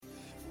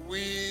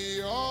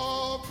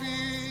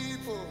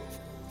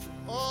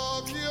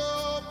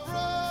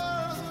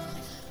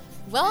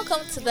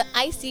Welcome to the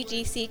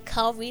ICGC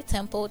Calvary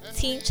Temple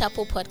Teen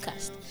Chapel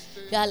podcast.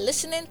 You are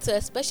listening to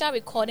a special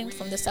recording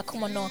from the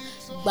Sakumono,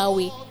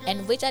 Bawe,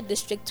 and Wija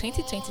District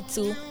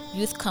 2022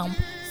 Youth Camp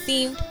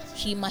themed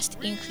He Must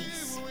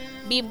Increase.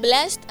 Be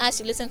blessed as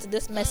you listen to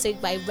this message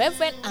by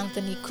Reverend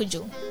Anthony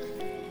Kujo.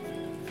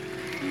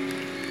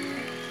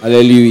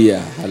 Hallelujah,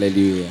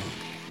 hallelujah.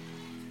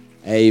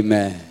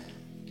 Amen.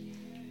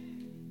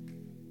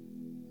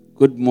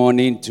 Good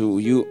morning to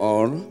you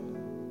all.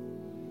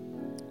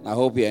 I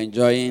hope you're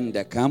enjoying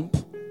the camp.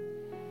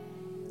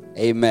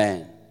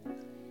 Amen.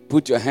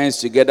 Put your hands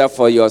together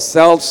for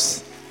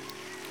yourselves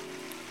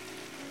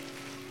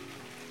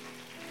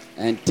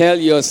and tell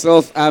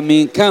yourself, I'm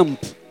in camp.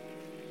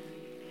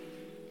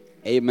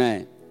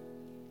 Amen.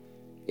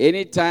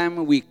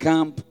 Anytime we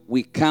camp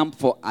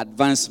for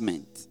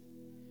advancement.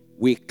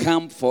 We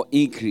camp for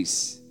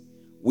increase.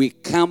 We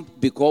camp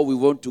because we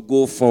want to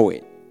go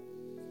forward.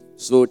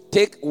 So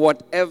take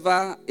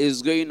whatever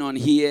is going on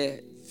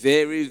here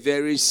very,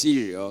 very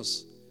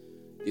serious,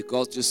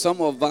 because to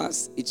some of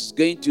us, it's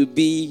going to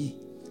be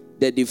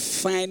the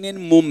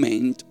defining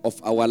moment of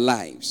our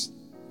lives.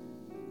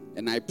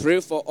 And I pray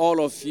for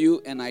all of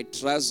you, and I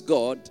trust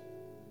God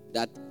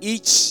that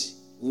each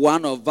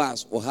one of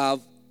us will have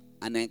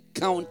an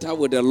encounter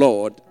with the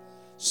Lord,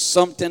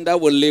 something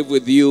that will live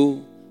with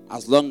you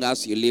as long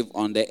as you live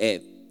on the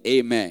earth.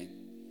 Amen.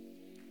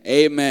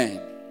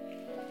 Amen.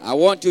 I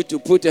want you to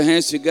put your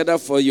hands together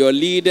for your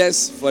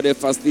leaders, for the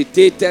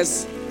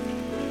facilitators,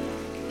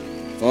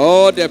 for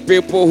all the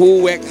people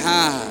who work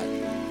hard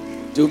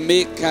to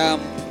make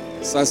camp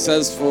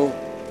successful.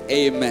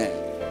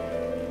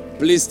 Amen.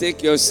 Please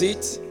take your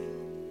seat.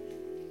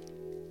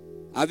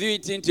 Have you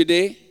eaten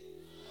today?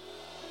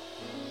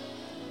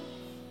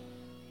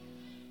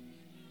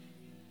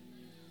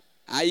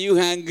 Are you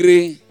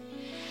hungry?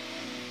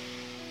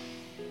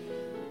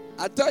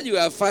 I thought you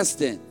were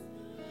fasting.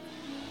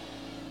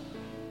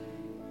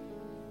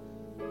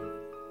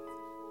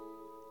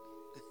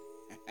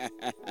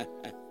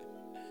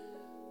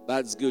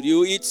 That's good.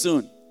 You eat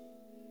soon.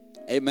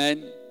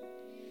 Amen.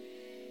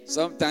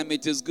 Sometimes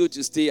it is good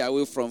to stay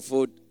away from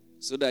food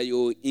so that you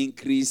will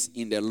increase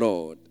in the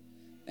Lord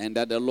and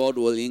that the Lord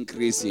will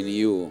increase in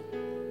you.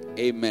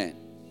 Amen.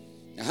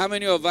 How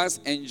many of us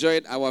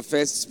enjoyed our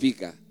first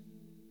speaker?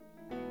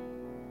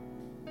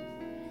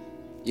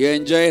 You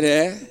enjoyed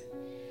her?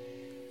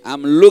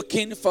 I'm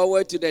looking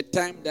forward to the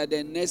time that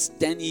the next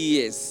 10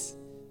 years,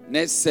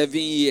 next 7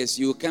 years,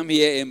 you come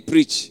here and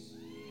preach.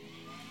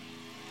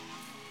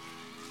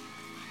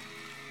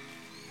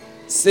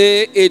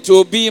 Say, it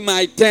will be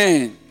my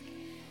turn.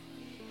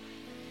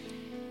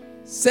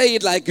 Say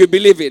it like you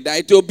believe it, that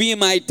it will be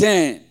my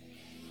turn.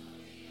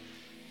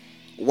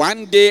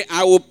 One day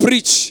I will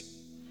preach.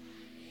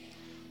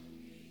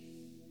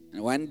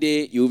 And one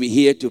day you'll be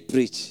here to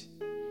preach.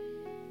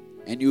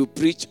 And you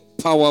preach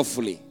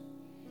powerfully.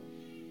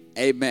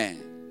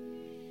 Amen.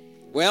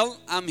 Well,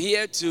 I'm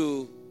here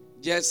to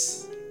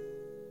just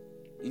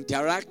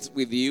interact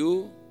with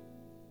you,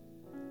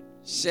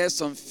 share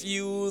some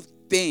few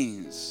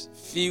things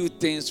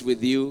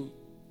with you,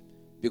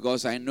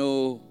 because I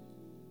know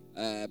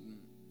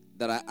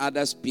there are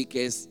other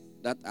speakers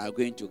that are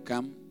going to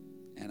come,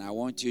 and I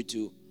want you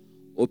to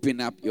open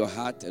up your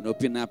heart and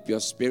open up your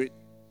spirit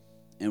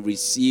and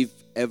receive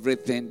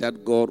everything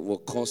that God will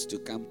cause to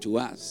come to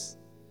us.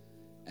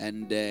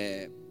 And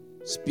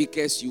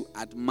speakers you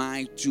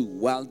admire too,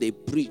 while they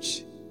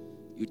preach,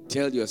 you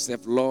tell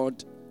yourself,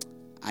 Lord,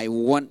 I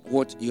want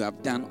what you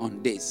have done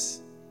on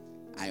this.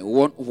 I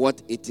want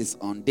what it is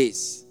on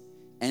this.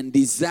 And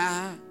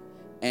desire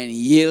and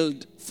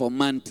yield for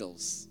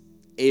mantles.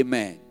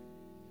 Amen.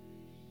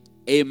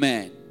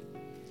 Amen.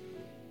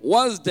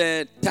 What's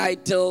the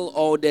title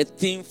or the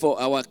theme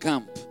for our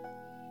camp?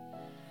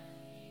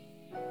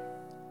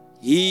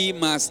 He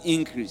must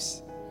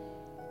increase.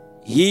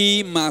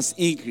 He must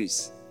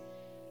increase.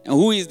 And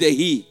who is the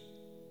He?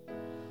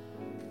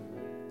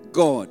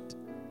 God.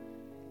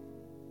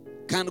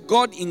 Can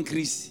God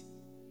increase?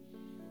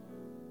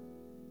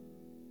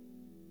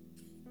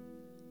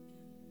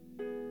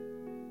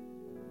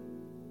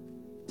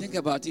 Think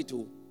about it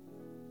too.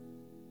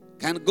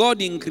 Can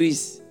God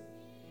increase?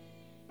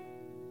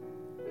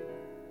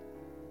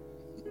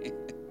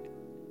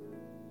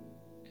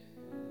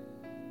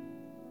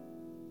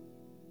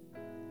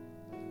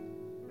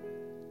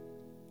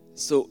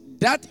 So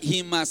that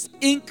He must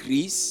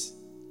increase,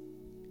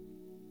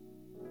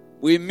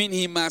 we mean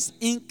He must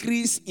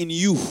increase in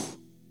you.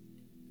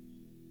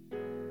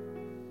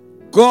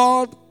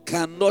 God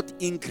cannot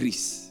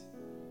increase,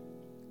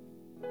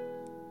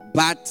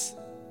 but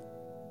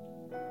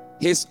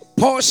His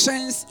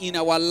portions in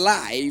our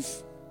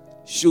life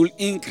should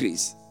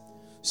increase.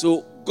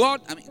 So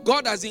God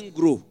doesn't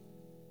grow.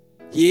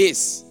 He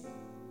is.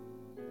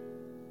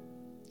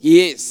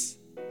 He is.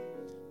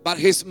 But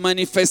His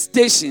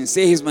manifestations,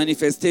 say His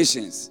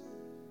manifestations.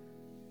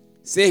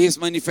 Say His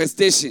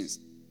manifestations.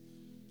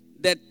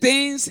 The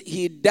things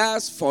He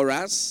does for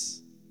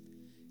us,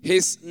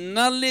 His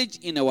knowledge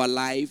in our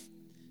life,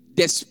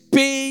 the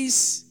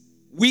space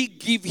we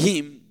give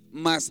him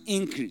must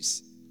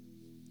increase.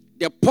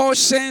 The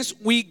portions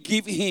we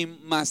give him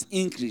must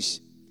increase.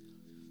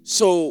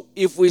 So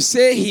if we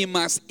say he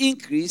must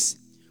increase,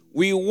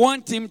 we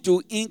want him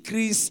to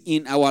increase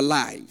in our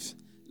lives.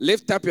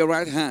 Lift up your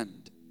right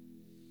hand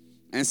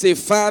and say,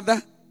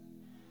 Father,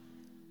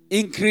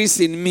 increase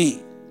in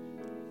me.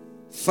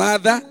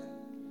 Father,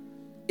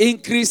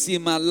 increase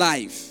in my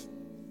life.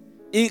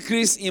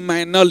 Increase in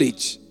my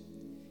knowledge.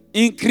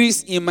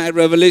 Increase in my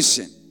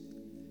revelation.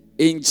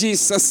 In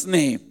Jesus'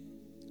 name,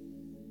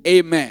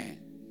 amen.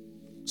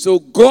 So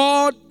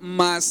God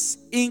must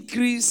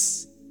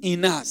increase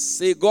in us.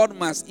 Say, God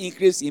must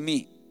increase in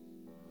me.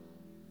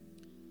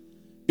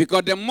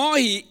 Because the more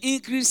he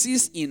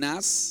increases in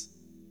us,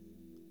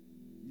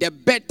 the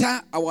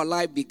better our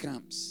life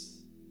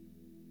becomes.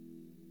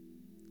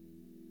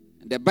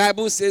 And the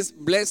Bible says,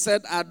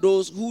 blessed are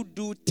those who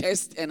do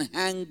thirst and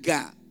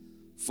hunger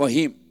for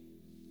him.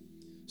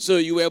 So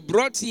you were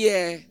brought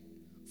here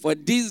for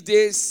these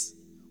days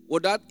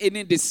without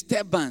any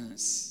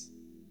disturbance.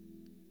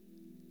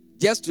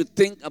 Just to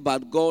think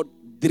about God,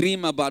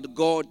 dream about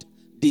God,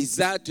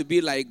 desire to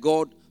be like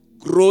God,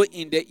 grow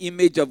in the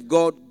image of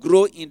God,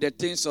 grow in the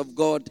things of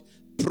God,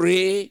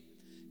 pray,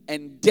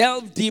 and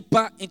delve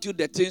deeper into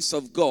the things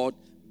of God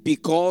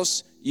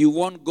because you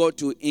want God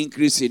to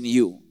increase in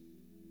you.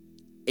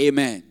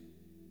 Amen.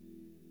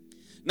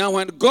 Now,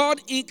 when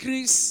God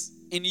increases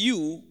in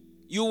you,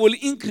 you will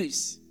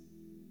increase.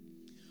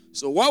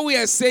 So what we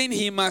are saying,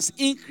 he must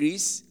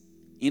increase.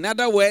 In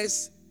other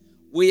words,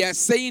 we are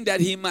saying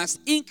that he must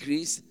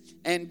increase,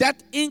 and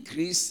that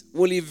increase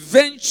will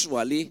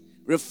eventually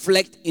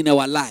reflect in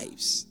our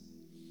lives.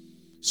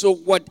 So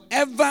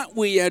whatever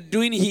we are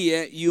doing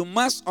here, you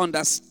must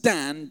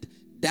understand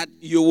that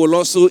you will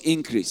also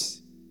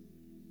increase.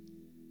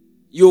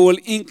 You will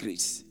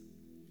increase.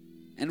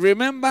 And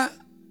remember,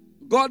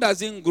 God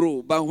doesn't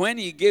grow, but when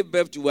he gave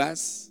birth to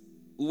us,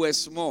 we were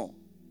small,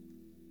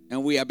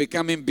 and we are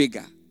becoming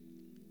bigger.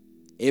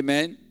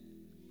 Amen.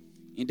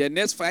 In the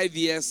next 5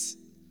 years,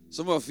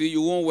 some of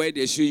you won't wear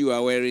the shoe you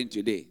are wearing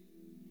today.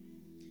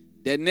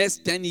 The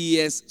next 10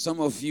 years,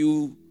 some of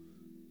you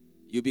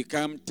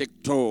become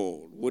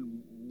tall with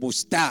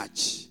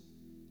mustache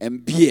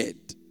and beard.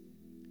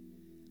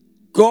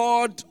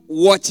 God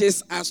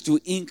watches us to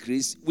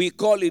increase. We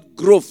call it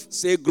growth.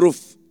 Say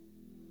growth.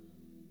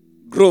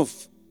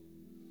 Growth.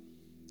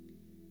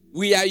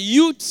 We are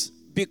youth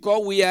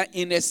because we are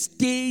in a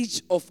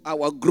stage of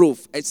our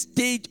growth, a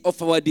stage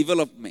of our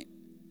development.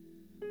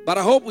 But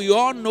I hope we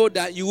all know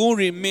that you won't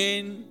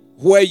remain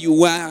where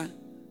you are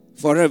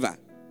forever.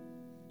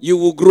 You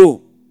will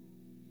grow.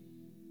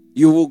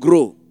 You will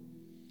grow.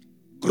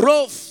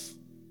 Growth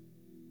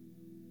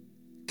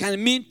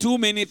can mean too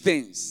many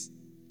things.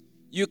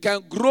 You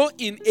can grow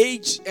in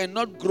age and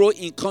not grow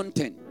in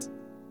content.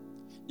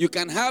 You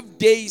can have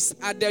days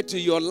added to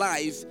your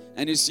life,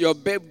 and it's your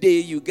birthday,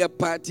 you get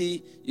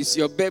party. It's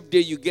your birthday,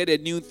 you get a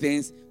new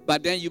things,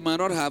 but then you might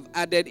not have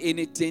added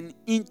anything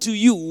into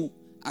you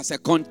as a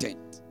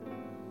content.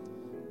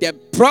 The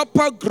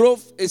proper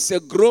growth is a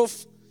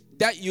growth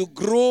that you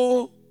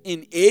grow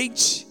in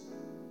age,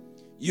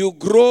 you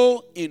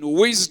grow in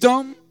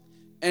wisdom,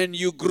 and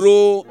you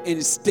grow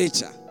in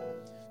stature.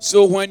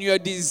 So when you are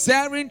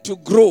desiring to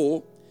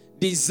grow,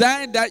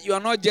 desire that you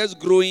are not just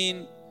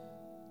growing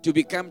to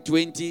become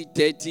 20,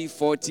 30,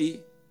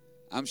 40.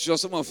 I'm sure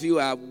some of you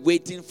are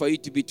waiting for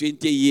it to be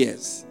 20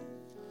 years.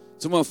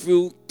 Some of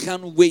you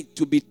can't wait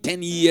to be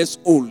 10 years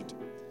old.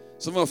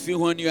 Some of you,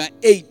 when you are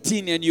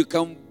 18 and you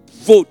can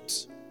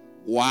vote.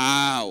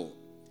 Wow.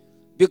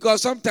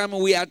 Because sometimes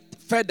we are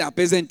fed up,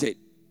 isn't it?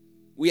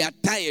 We are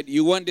tired.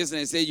 You want this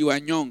and they say you are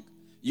young.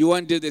 You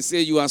want this, they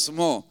say you are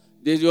small.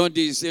 They want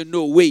this, they say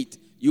no, wait.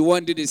 You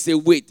want this, they say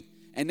wait.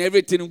 And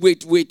everything,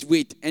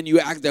 wait. And you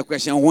ask the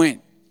question,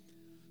 when?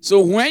 So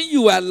when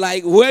you are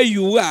like where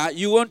you are,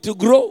 you want to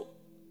grow.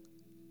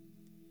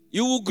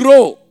 You will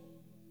grow.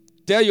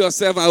 Tell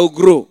yourself, I will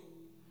grow.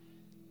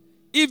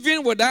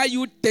 Even without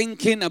you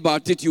thinking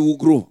about it, you will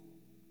grow.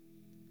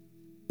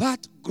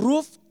 But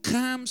growth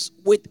comes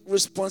with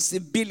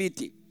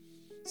responsibility.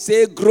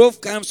 Say,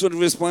 growth comes with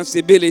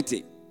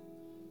responsibility.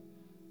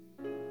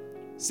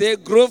 Say,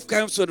 growth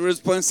comes with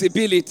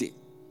responsibility.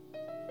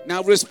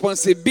 Now,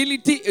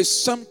 responsibility is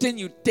something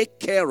you take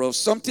care of,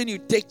 something you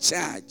take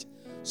charge,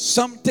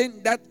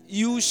 something that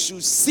you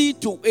should see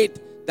to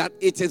it that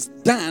it is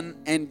done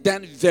and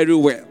done very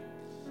well.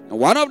 And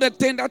one of the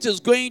things that is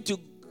going to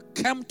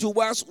come to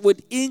us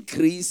with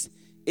increase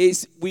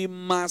is we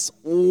must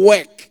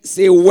work.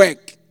 Say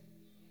work.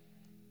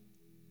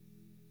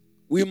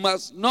 We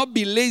must not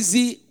be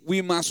lazy.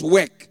 We must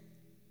work.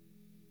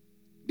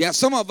 There are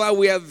some of us,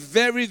 we are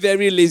very,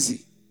 very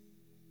lazy.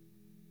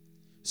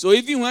 So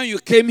even when you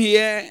came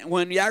here,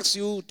 when we asked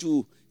you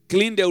to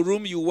clean the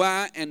room you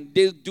are and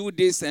they do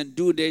this and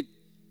do that,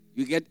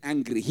 you get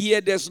angry.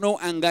 Here, there's no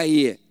anger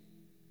here.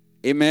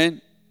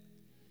 Amen.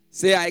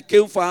 Say, I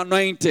came for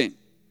anointing.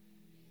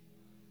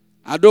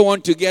 I don't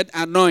want to get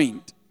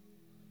anointed.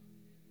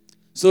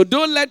 So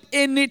don't let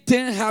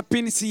anything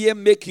happen here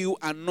make you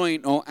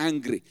annoyed or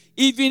angry.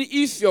 Even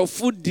if your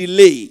food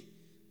delay,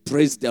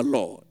 praise the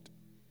Lord.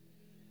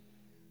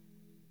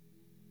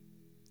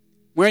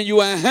 When you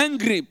are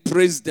hungry,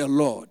 praise the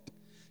Lord.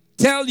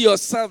 Tell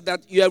yourself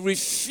that you are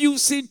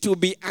refusing to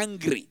be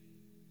angry.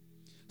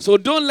 So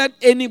don't let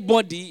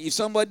anybody, if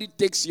somebody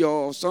takes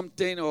your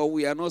something or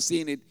we are not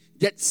seeing it,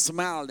 just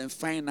smile and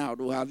find out,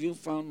 oh, have you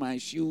found my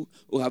shoe?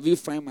 Or have you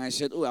found my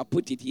shirt? Oh, I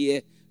put it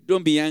here.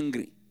 Don't be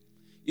angry.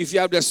 If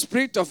you have the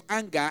spirit of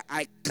anger,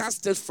 I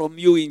cast it from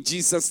you in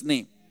Jesus'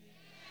 name.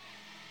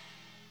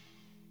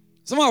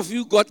 Some of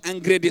you got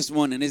angry this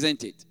morning,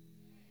 isn't it?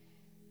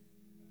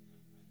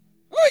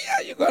 Oh,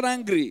 yeah, you got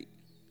angry.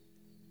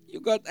 You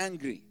got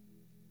angry.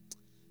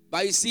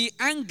 But you see,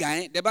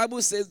 anger, the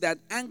Bible says that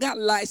anger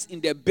lies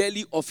in the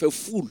belly of a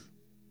fool.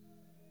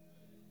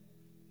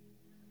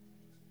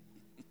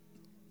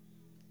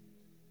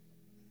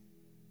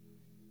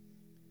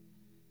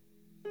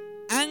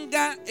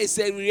 Anger is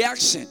a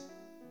reaction.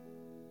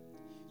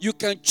 You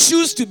can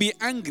choose to be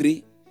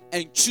angry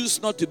and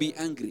choose not to be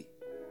angry.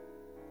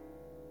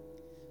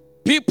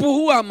 People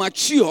who are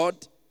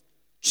matured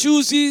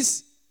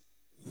chooses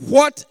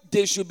what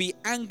they should be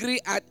angry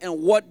at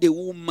and what they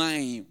will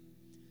mind.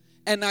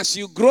 And as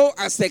you grow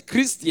as a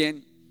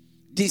Christian,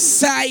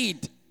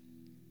 decide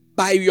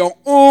by your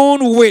own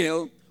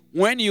will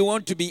when you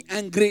want to be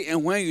angry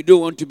and when you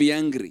don't want to be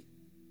angry.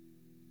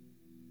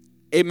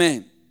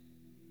 Amen.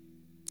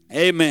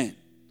 Amen.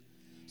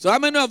 So how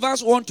many of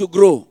us want to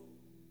grow?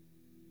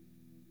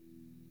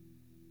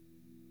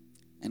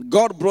 And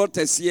God brought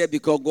us here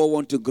because God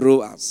wants to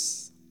grow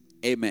us.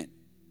 Amen.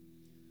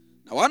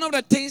 Now, one of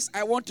the things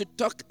I want to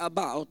talk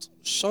about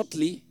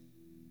shortly,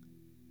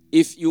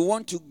 if you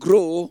want to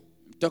grow,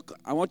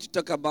 I want to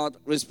talk about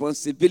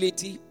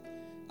responsibility.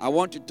 I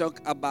want to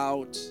talk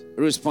about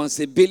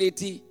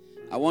responsibility.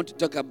 I want to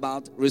talk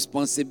about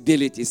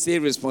responsibility. Say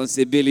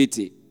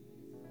responsibility.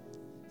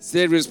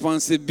 Say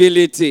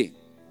responsibility.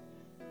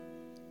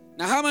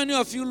 Now, how many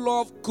of you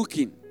love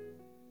cooking?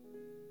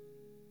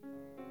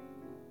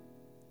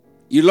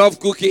 You love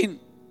cooking?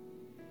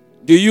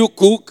 Do you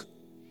cook?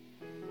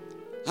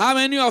 How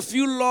many of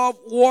you love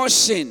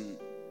washing?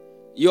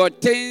 Your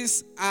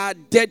things are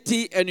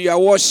dirty and you are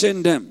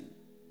washing them.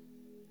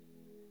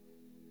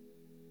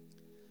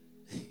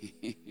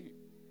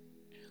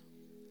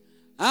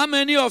 How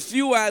many of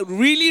you are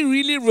really,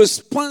 really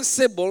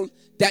responsible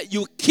that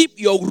you keep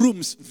your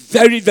rooms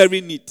very,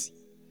 very neat?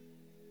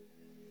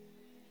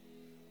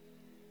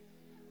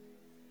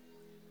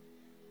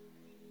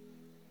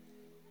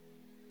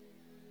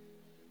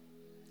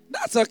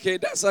 That's okay.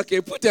 That's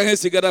okay. Put your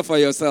hands together for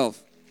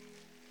yourself.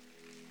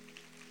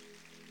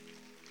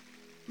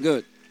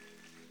 Good.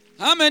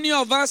 How many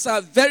of us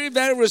are very,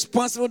 very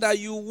responsible that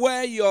you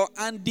wear your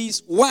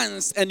undies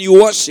once and you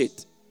wash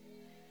it?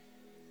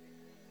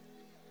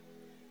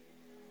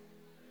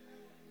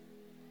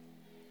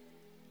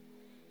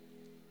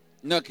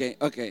 Okay.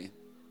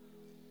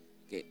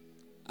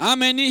 How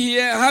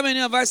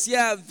many of us here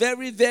are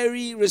very,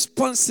 very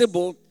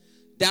responsible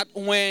that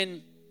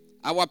when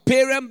our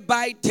parents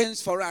buy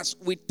things for us,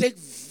 we take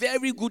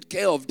very good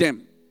care of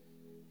them?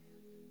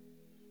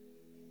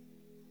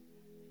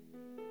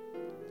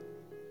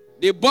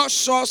 They bought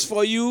socks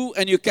for you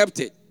and you kept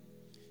it.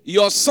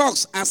 Your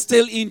socks are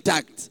still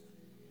intact.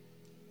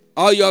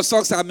 Or your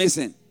socks are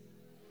missing.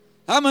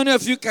 How many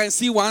of you can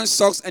see one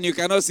socks and you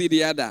cannot see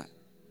the other?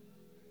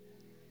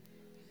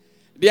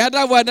 The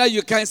other one that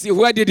you can see,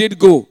 where did it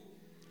go?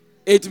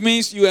 It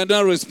means you are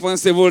not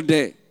responsible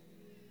there.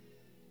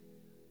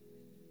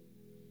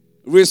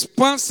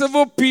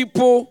 Responsible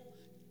people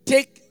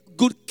take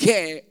good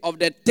care of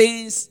the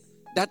things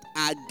that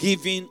are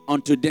given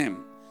unto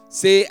them.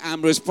 Say,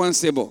 I'm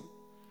responsible.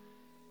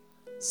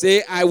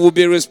 Say, I will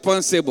be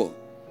responsible.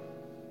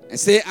 And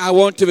say, I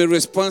want to be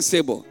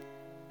responsible.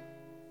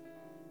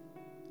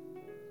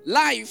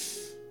 Life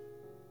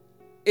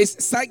is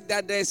such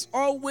that there's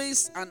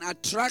always an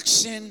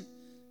attraction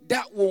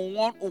that will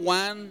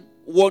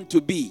want to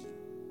be.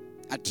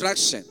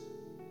 Attraction.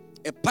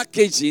 A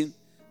packaging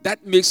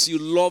that makes you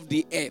love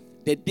the earth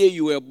the day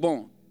you were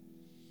born.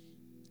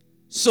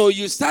 So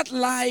you start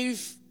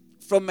life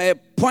from a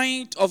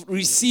point of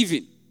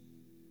receiving.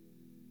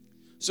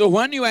 So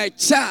when you are a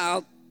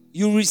child,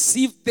 you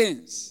receive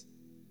things.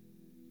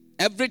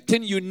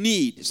 Everything you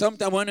need.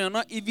 Sometimes when you're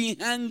not even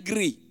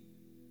hungry,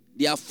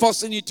 they are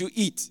forcing you to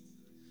eat.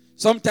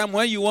 Sometimes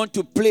when you want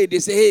to play, they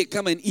say, hey,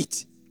 come and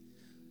eat.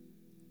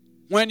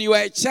 When you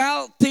are a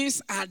child,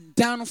 things are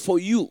done for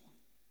you.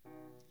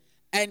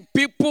 And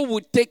people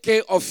will take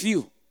care of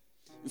you.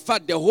 In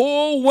fact, the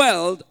whole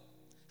world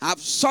have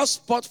soft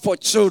spot for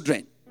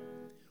children.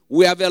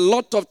 We have a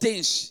lot of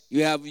things.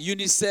 You have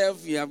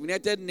UNICEF, you have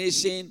United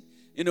Nations,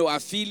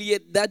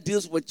 affiliate that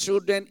deals with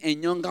children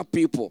and younger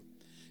people.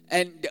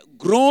 And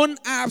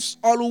grown-ups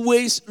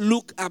always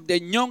look at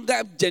the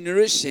younger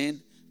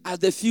generation as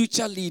the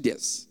future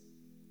leaders.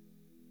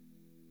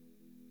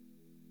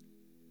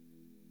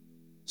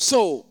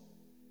 So,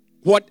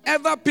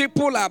 whatever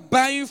people are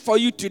buying for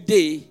you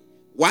today,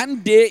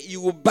 One day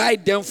you will buy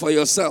them for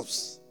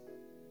yourselves.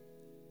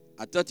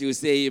 I thought you would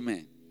say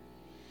amen.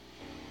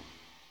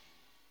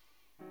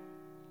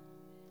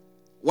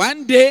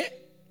 One day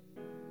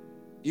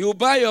you will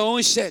buy your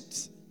own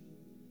shirt.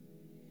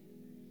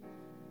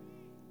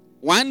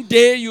 One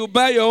day you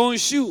buy your own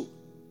shoe.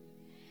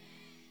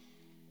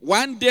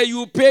 One day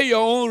you pay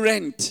your own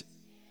rent.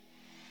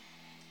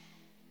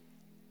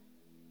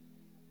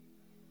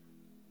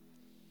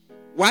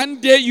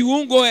 One day you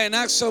won't go and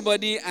ask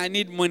somebody, I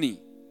need money.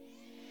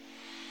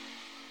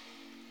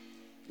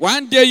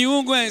 One day you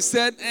won't go and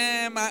say,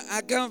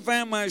 I can't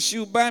find my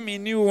shoe, buy me a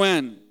new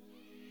one.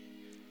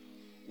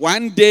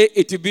 One day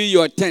it will be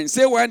your turn.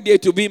 Say one day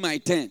it will be my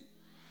turn.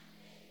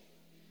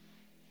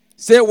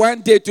 Say one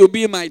day it will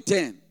be my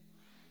turn.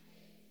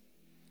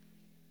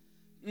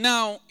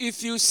 Now,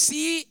 if you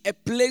see a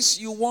place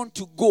you want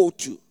to go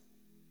to,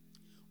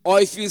 or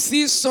if you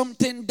see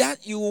something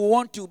that you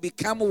want to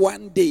become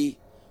one day,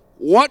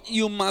 what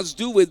you must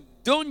do is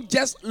don't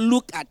just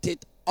look at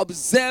it,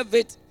 observe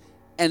it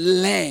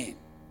and learn.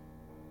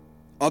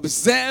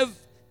 Observe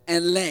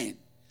and learn.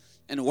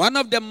 And one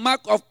of the mark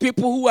of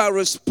people who are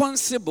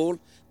responsible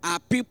are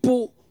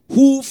people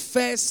who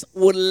first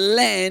will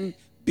learn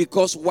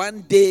because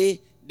one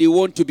day they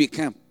want to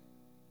become.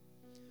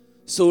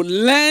 So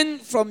learn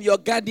from your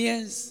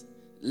guardians,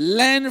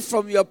 learn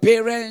from your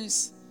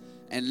parents,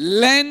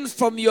 and learn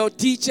from your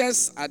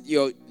teachers at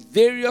your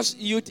various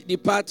youth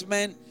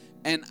departments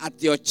and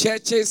at your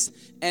churches,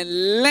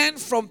 and learn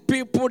from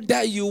people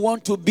that you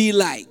want to be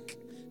like.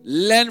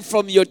 Learn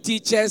from your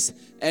teachers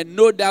and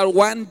know that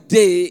one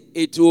day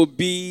it will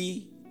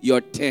be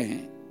your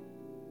turn.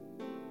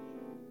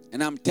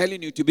 And I'm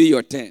telling you to be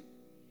your turn.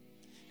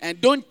 And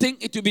don't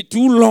think it will be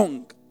too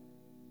long.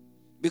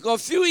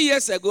 Because a few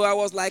years ago, I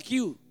was like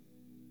you.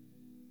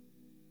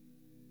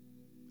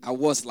 I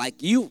was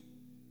like you.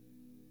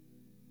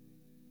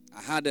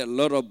 I had a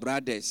lot of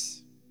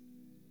brothers.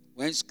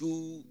 When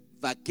school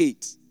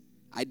vacates,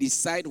 I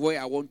decide where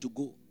I want to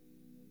go.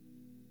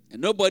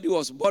 And nobody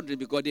was bothered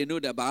because they know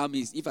that about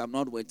me. If I'm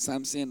not with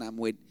Samson, I'm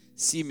with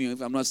Simeon.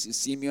 If I'm not with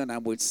Simeon,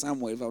 I'm with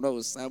Samuel. If I'm not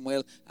with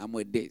Samuel, I'm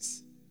with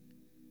this.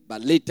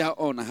 But later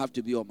on, I have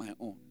to be on my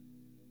own.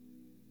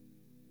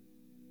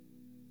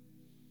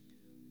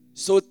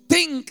 So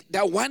think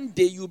that one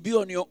day you'll be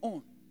on your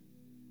own.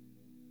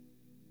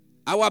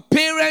 Our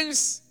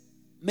parents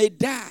may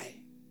die.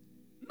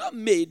 Not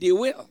may, they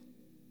will.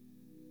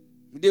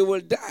 They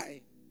will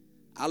die.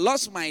 I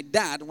lost my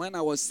dad when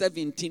I was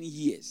 17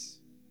 years.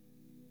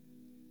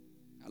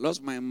 I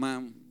lost my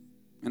mom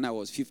when I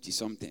was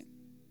 50-something.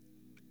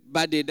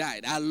 But they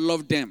died. I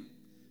love them.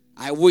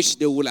 I wish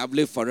they would have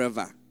lived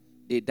forever.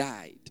 They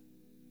died.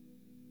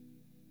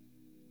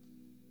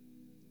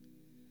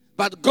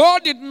 But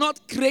God did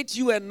not create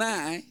you and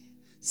I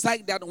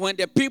such that when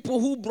the people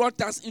who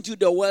brought us into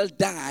the world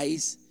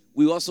dies,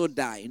 we also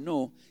die.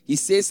 No. He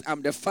says,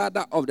 I'm the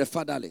father of the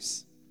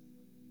fatherless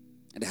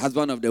and the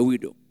husband of the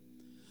widow.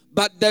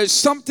 But there's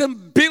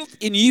something built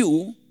in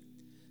you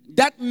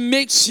that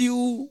makes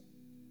you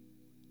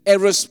a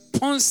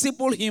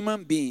responsible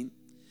human being,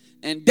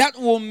 and that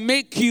will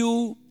make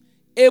you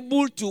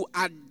able to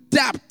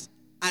adapt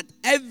at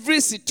every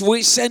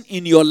situation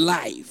in your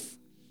life.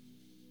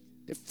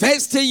 The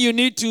first thing you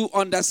need to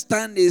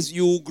understand is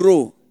you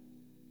grow.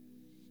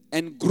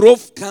 And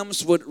growth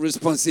comes with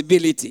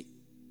responsibility.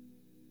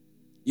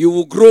 You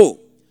will grow.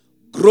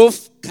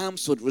 Growth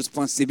comes with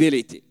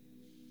responsibility.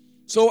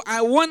 So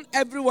I want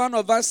every one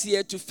of us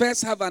here to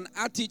first have an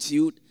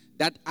attitude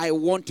that I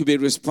want to be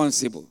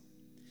responsible.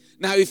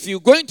 Now, if you're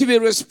going to be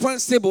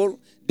responsible,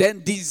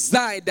 then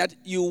decide that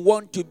you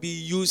want to be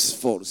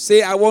useful.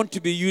 Say, I want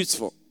to be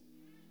useful.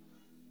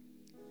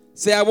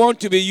 Say, I want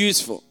to be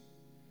useful.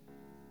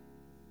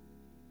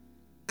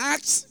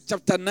 Acts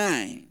chapter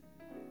 9.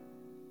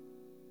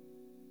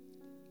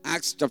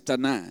 Acts chapter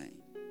 9.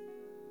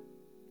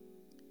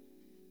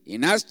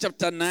 In Acts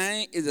chapter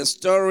 9 is a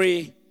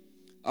story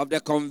of the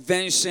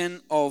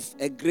convention of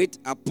a great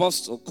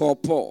apostle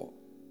called Paul.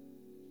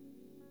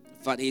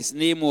 In fact, his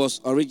name was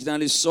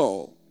originally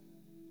Saul.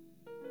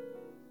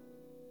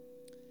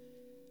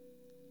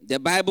 The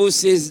Bible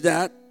says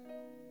that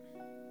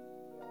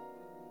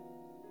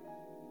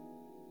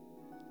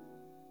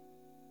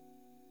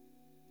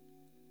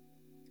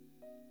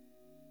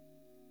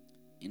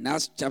in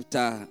Acts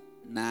chapter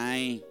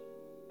 9,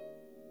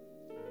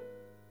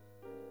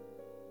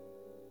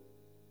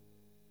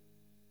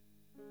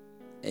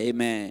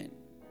 amen.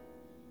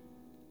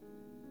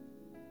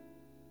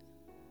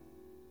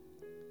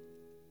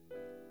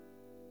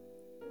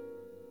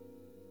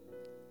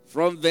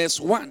 From verse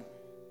 1,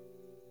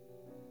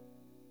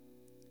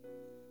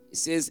 it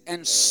says,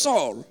 and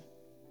Saul,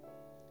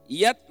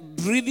 yet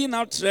breathing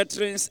out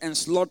threatenings and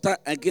slaughter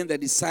against the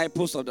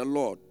disciples of the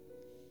Lord,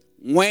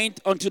 went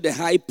unto the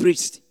high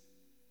priest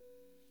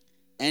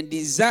and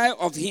desired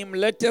of him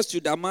letters to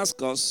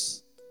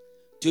Damascus,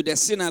 to the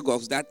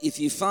synagogues, that if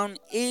he found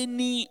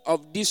any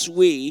of this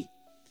way,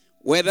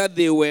 whether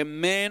they were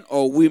men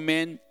or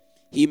women,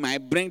 he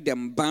might bring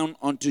them bound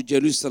unto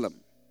Jerusalem.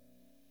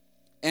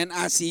 And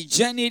as he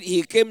journeyed,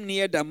 he came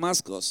near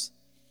Damascus.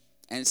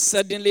 And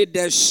suddenly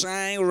there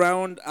shined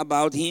round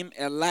about him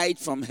a light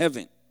from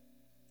heaven.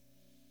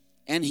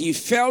 And he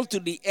fell to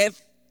the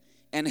earth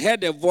and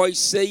heard a voice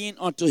saying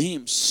unto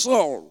him,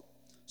 Saul,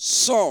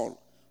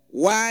 Saul,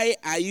 why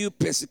are you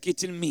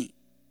persecuting me?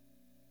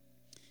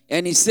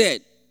 And he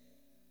said,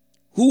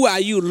 Who are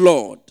you,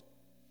 Lord?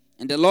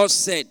 And the Lord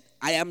said,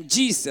 I am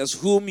Jesus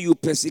whom you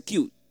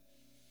persecute.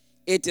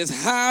 It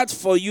is hard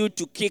for you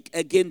to kick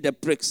against the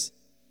pricks.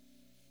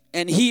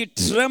 And he,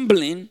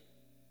 trembling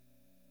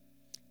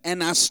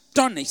and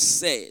astonished,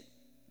 said,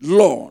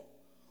 Lord,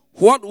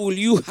 what will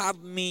you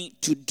have me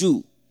to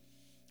do?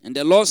 And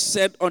the Lord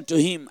said unto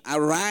him,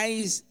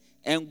 Arise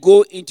and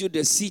go into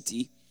the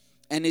city,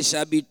 and it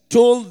shall be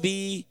told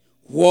thee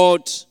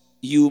what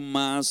you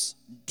must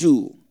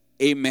do.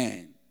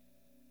 Amen.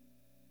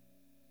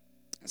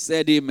 I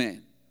said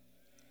amen.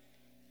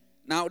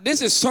 Now,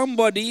 this is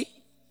somebody,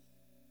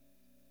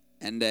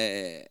 and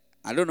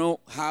I don't know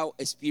how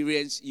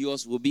experienced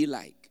yours will be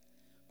like.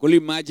 Could you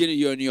imagine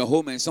you're in your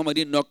home and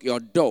somebody knock your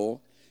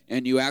door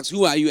and you ask,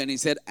 Who are you? And he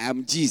said, I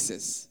am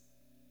Jesus.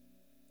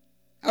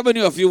 How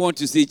many of you want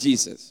to see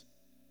Jesus?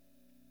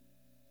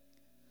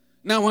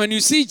 Now, when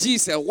you see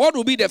Jesus, what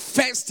will be the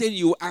first thing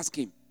you ask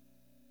him?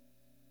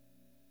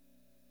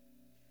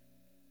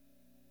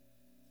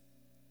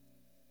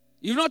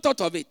 You've not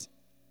thought of it.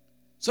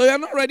 So you're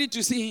not ready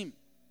to see him.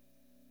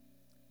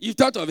 You've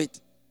thought of it.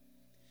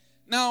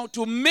 Now,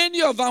 to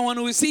many of us,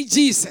 when we see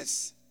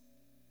Jesus,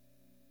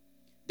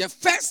 the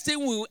first thing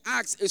we will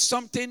ask is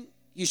something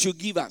you should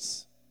give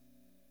us.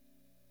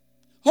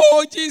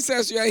 Oh,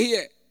 Jesus, you are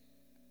here.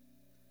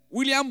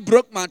 William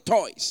broke my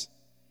toys.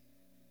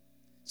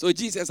 So,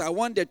 Jesus, I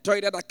want the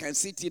toy that I can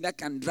sit in, that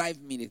can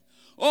drive me.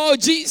 Oh,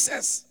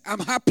 Jesus, I'm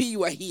happy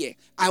you are here.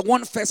 I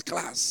want first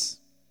class.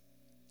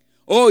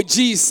 Oh,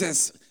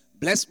 Jesus,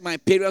 bless my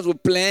parents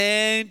with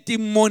plenty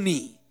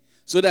money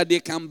so that they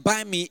can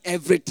buy me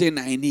everything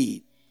I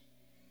need.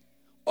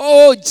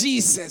 Oh,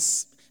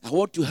 Jesus, I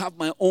want to have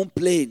my own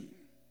plane.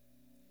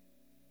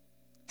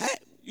 Hey,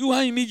 you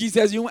want me,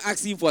 Jesus, you won't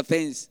ask him for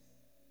things.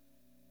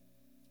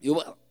 You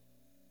will.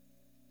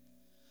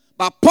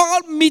 But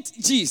Paul met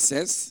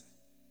Jesus,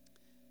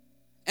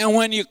 and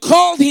when he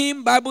called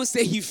him, Bible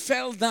says he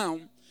fell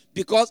down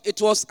because it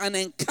was an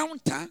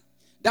encounter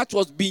that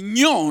was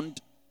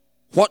beyond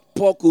what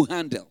Paul could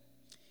handle.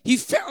 He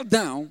fell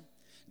down,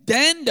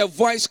 then the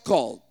voice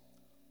called,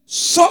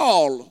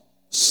 Saul,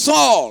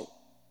 Saul.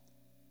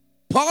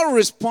 Paul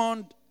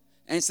responded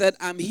and said,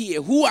 I'm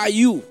here. Who are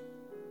you?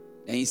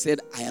 And he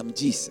said, I am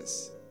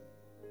Jesus.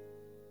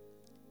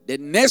 The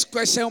next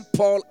question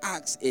Paul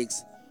asks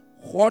is,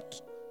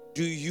 what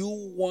do you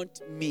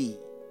want me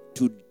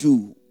to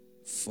do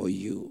for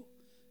you?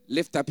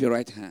 Lift up your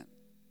right hand.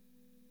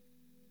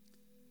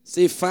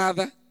 Say,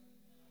 Father,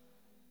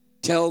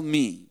 tell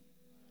me,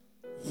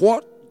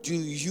 what do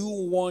you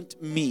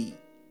want me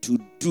to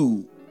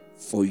do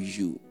for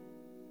you?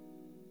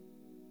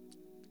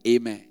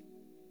 Amen.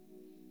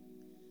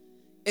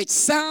 It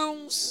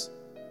sounds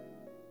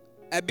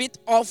a bit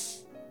off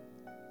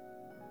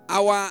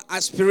our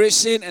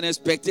aspiration and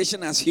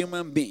expectation as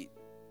human beings.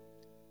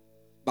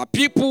 But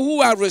people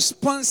who are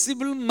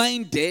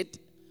responsible-minded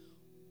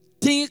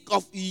think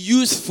of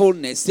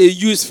usefulness. Say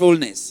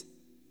usefulness.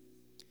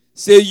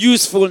 Say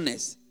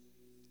usefulness.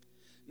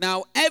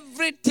 Now,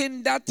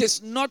 everything that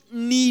is not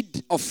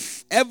needed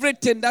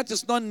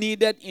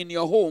in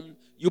your home,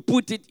 you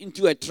put it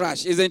into a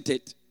trash, isn't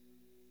it?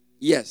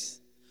 Yes.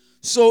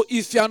 So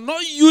if you are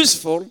not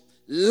useful,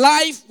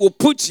 life will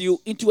put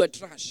you into a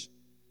trash.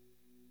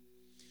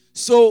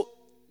 So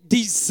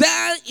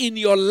desire in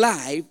your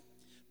life,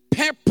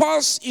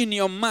 purpose in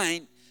your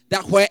mind,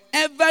 that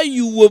wherever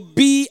you will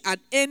be at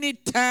any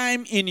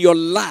time in your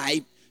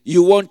life,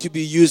 you want to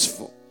be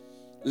useful.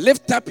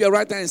 Lift up your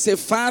right hand and say,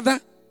 Father,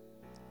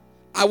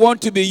 I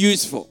want to be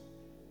useful.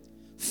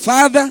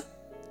 Father,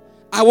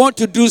 I want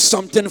to do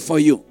something for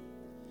you.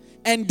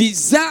 And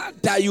desire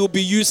that you will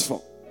be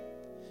useful.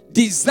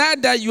 Desire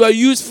that you are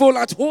useful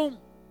at home.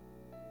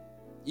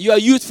 You are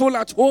useful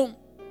at home.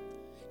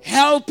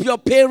 Help your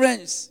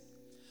parents.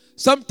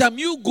 Sometimes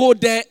you go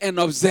there and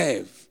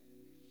observe.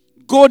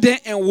 Go there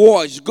and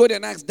watch. Go there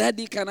and ask,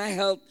 Daddy, can I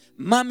help?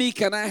 Mommy,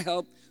 can I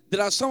help?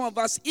 There are some of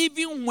us,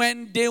 even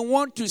when they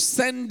want to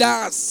send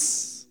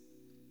us,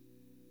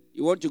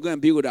 you want to go and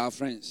be with our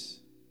friends.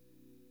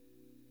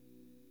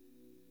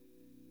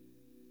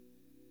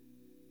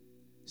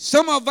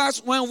 Some of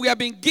us, when we have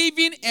been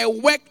given a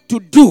work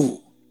to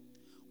do,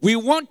 we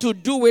want to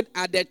do it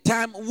at the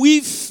time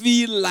we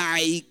feel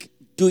like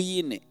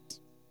doing it.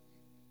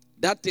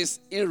 That is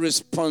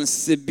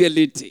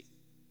irresponsibility.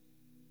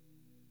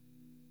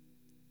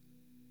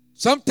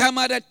 Sometime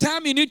at the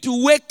time you need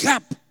to wake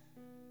up,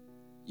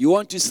 you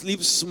want to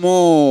sleep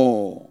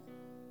small.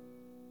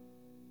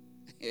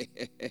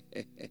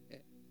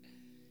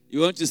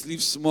 You want to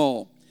sleep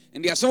small.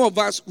 And there are some of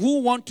us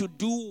who want to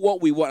do what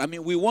we want.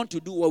 We want to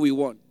do what we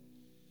want.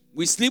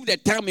 We sleep the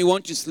time we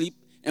want to sleep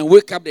and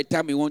wake up the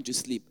time we want to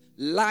sleep.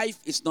 Life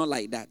is not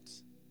like that.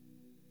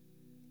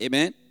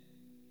 Amen?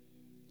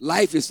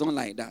 Life is not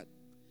like that.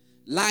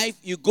 Life,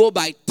 you go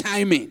by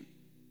timing.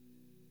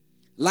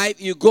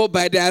 Life, you go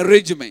by the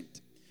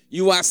arrangement.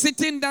 You are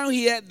sitting down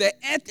here, the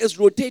earth is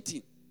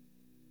rotating.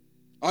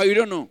 Or you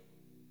don't know.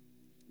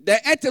 The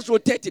earth is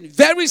rotating.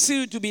 Very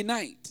soon to be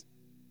night.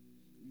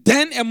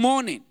 Then a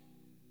morning.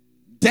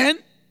 Then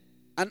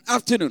an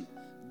afternoon.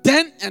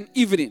 Then an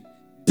evening.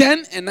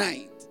 Then a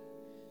night.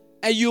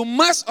 And you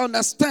must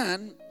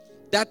understand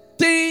that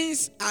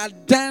things are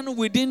done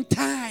within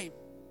time.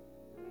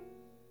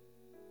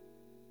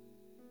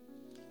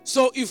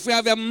 So if you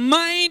have a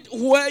mind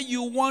where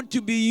you want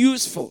to be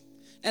useful,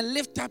 and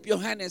lift up your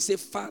hand and say,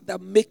 Father,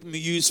 make me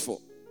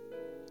useful.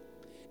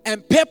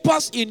 And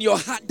purpose in your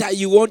heart that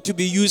you want to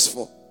be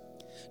useful.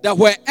 That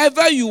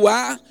wherever you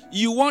are,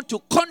 you want to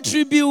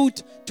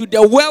contribute to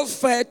the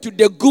welfare, to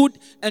the good,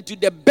 and to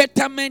the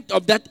betterment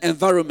of that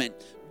environment.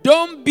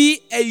 Don't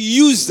be a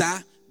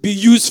user, be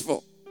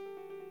useful.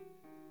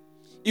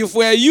 If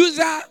we're a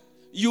user,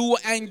 you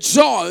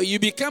enjoy, you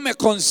become a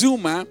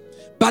consumer.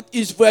 But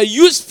if we're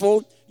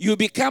useful, you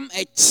become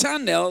a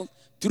channel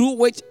through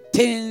which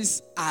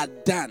things are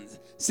done.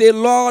 Say,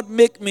 Lord,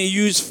 make me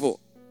useful.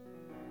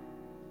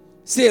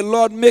 Say,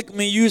 Lord, make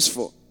me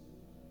useful.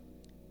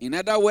 In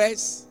other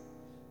words,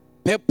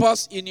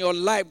 purpose in your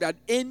life that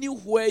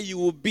anywhere you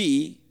will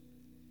be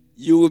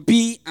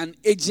an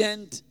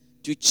agent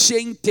to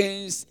change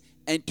things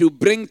and to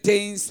bring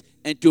things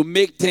and to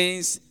make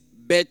things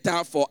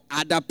better for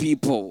other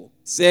people.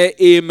 Say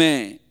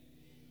amen.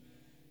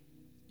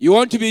 You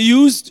want to be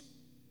used?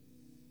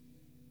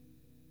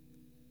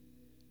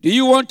 Do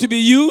you want to be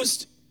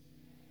used?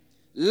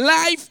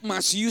 Life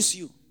must use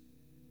you.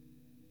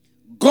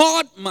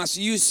 God must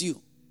use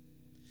you.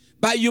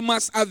 But you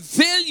must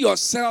avail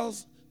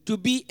yourself to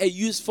be a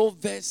useful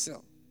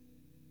vessel.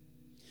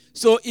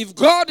 So if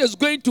God is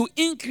going to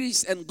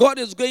increase and God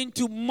is going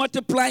to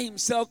multiply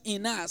himself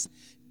in us,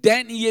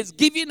 then he is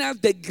giving us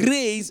the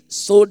grace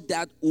so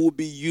that we'll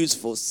be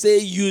useful. Say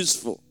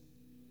useful.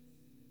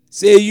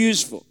 Say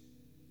useful.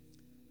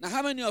 Now,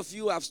 how many of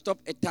you have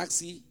stopped a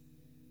taxi?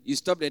 You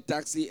stop the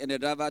taxi and the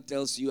driver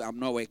tells you, I'm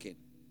not working.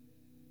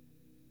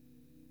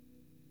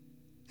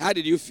 How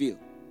did you feel?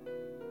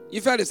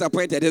 You felt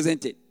disappointed,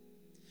 isn't it?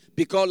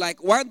 Because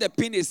like when the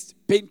pin is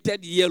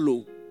painted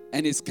yellow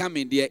and it's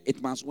coming there,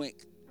 it must work.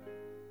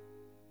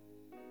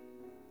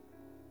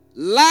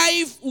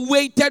 Life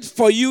waited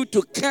for you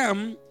to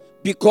come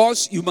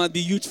because you must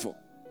be useful.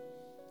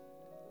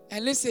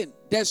 And listen,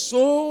 there's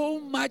so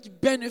much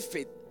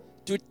benefit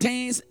to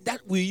things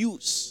that we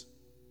use.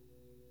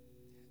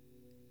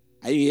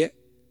 Are you here?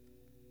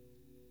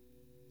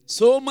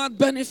 So much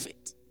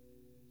benefit.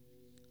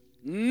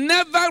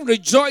 Never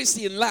rejoice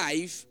in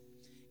life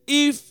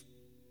if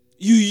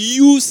you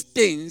use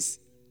things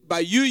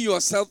but you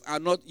yourself are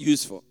not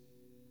useful.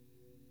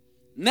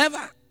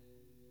 Never.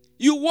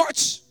 You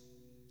watch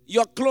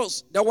your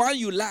clothes, the one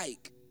you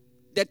like,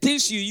 the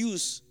things you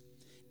use.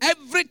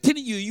 Everything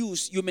you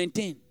use, you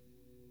maintain.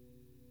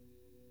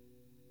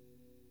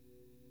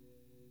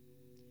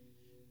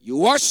 You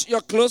wash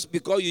your clothes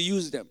because you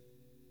use them.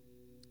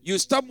 You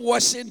stop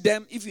washing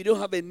them if you don't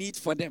have a need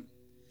for them.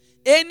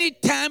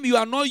 Anytime you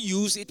are not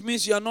used, it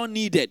means you are not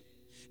needed.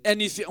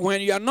 And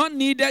when you are not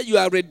needed, you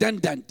are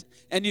redundant.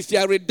 And if you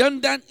are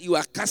redundant, you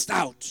are cast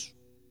out.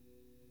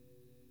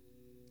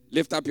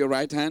 Lift up your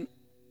right hand.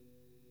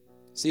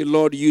 Say,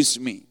 Lord, use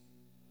me.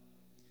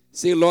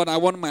 Say, Lord, I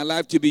want my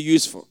life to be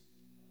useful.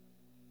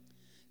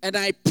 And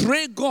I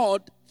pray,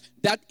 God,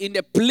 that in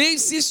the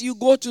places you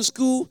go to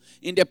school,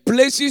 in the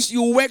places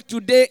you work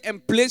today,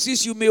 and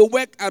places you may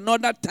work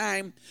another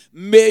time,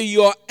 may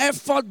your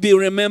effort be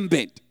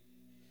remembered.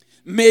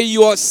 May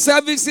your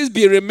services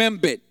be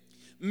remembered.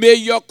 May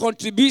your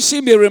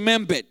contribution be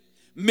remembered.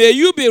 May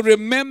you be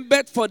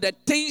remembered for the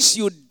things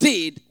you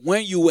did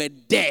when you were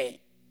there.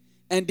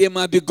 And they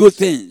might be good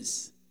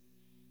things.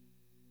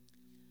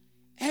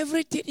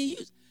 Everything you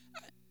use.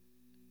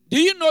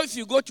 Do you know if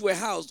you go to a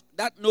house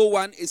that no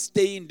one is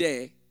staying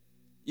there,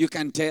 you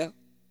can tell?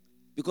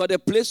 Because the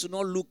place will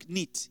not look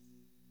neat.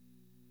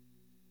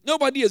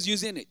 Nobody is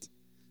using it.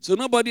 So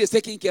nobody is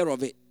taking care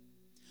of it.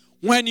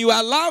 When you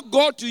allow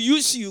God to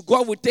use you,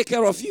 God will take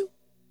care of you.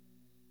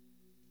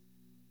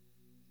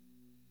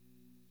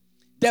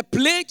 The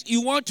plate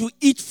you want to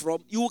eat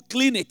from, you will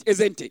clean it,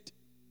 isn't it?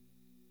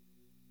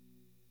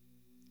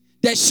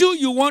 The shoe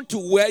you want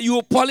to wear, you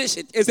will polish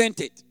it, isn't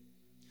it?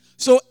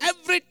 So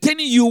everything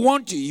you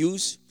want to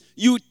use,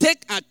 you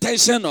take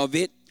attention of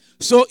it.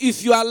 So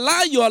if you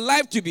allow your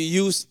life to be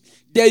used,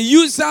 the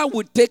user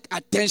will take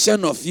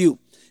attention of you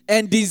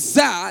and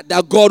desire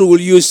that God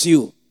will use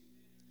you.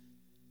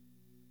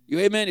 Your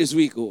amen is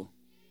weak, oh.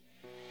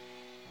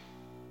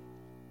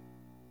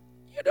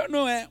 You don't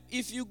know,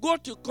 if you go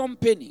to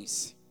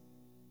companies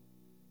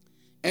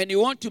and you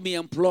want to be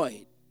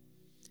employed,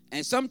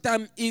 and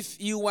sometimes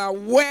if you are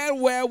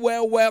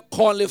well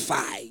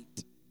qualified,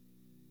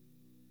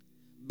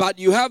 but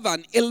you have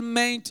an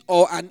ailment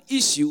or an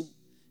issue,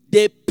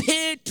 they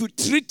pay to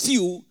treat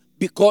you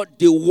because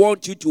they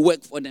want you to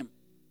work for them.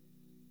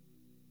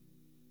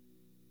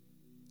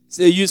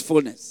 Say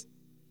usefulness.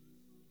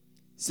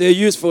 Say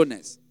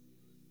usefulness.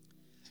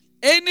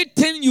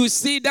 Anything you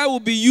see that will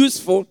be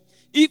useful,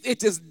 if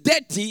it is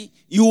dirty,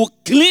 you will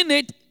clean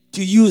it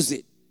to use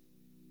it.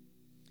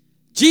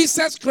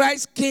 Jesus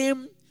Christ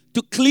came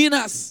to clean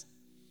us.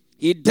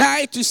 He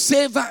died to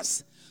save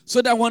us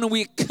so that when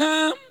we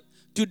come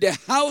to the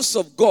house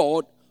of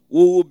God,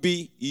 we will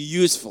be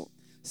useful.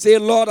 Say,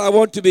 Lord, I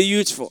want to be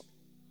useful.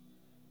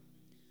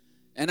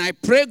 And I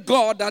pray,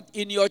 God, that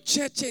in your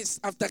churches,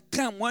 after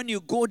come, when you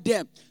go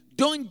there,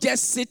 don't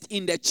just sit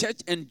in the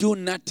church and do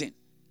nothing.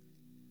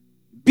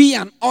 Be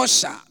an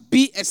usher,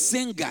 be a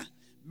singer,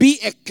 be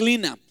a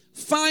cleaner.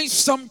 Find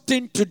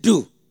something to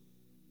do.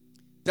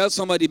 Tell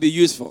somebody, be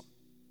useful.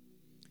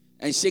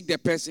 And shake the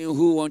person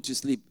who wants to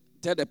sleep.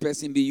 Tell the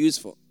person, be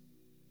useful.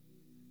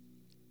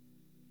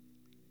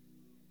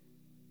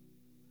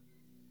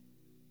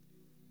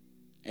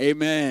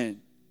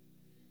 Amen.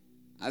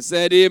 I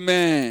said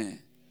amen.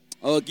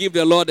 Oh, give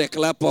the Lord a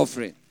clap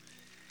offering.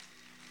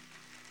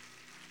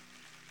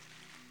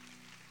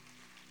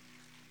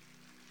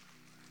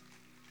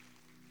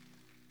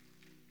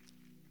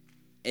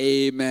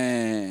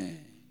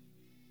 Amen.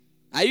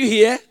 Are you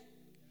here?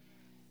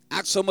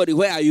 Ask somebody,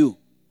 where are you?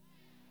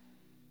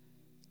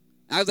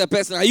 Ask the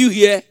person, are you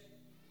here?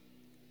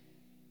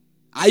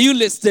 Are you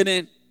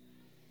listening?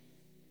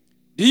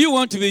 Do you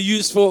want to be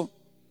useful?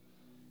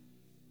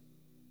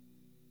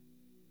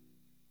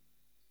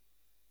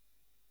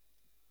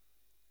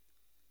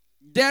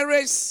 There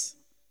is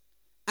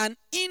an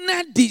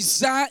inner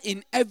desire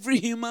in every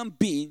human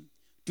being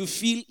to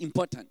feel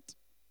important.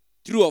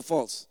 True or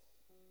false?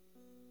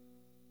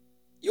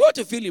 You want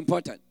to feel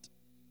important.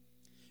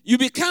 You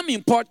become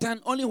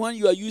important only when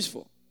you are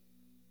useful.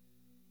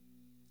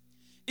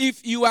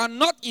 If you are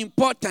not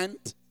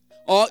important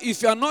or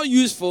if you are not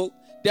useful,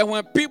 then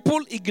when people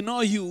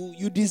ignore you,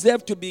 you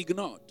deserve to be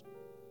ignored.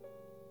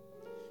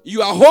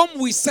 You are home,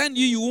 we send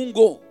you, you won't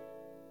go.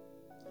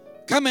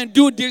 Come and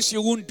do this,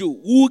 you won't do.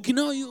 We will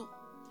ignore you.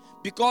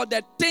 Because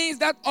the things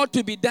that ought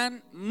to be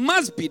done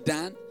must be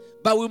done,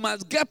 but we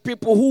must get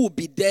people who will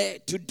be there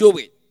to do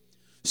it.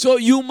 So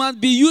you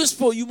must be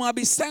useful, you must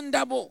be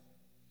sendable.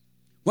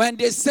 When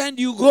they send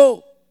you,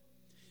 go.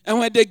 And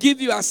when they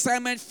give you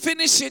assignment,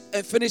 finish it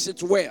and finish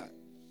it well.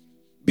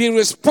 Be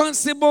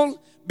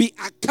responsible, be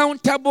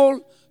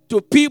accountable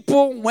to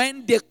people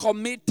when they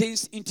commit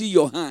things into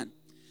your hand.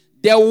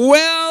 The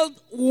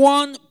world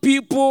wants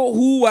people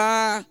who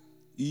are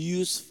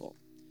useful.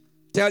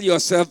 Tell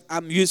yourself,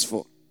 I'm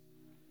useful.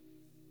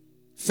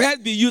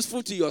 First, be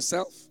useful to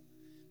yourself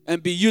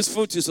and be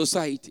useful to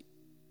society.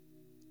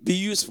 Be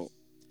useful.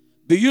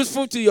 Be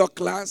useful to your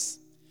class.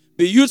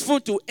 Be useful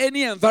to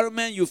any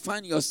environment you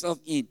find yourself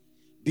in.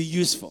 Be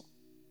useful.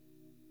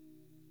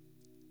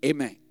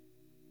 Amen.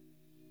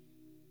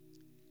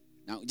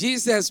 Now,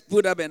 Jesus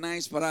put up a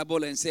nice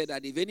parable and said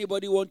that if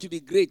anybody wants to be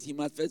great, he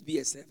must first be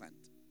a servant.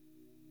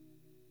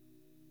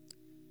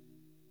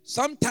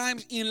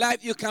 Sometimes in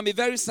life you can be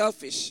very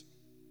selfish.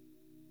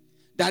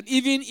 That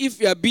even if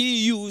you are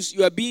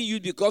being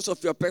used because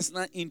of your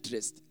personal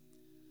interest.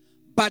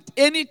 But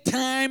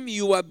anytime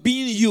you are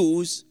being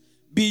used,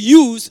 be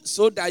used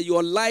so that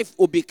your life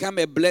will become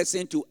a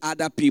blessing to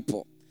other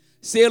people.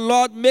 Say,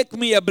 Lord, make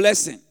me a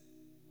blessing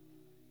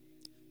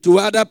to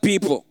other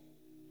people.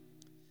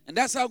 And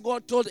that's how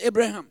God told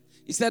Abraham.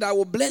 He said, I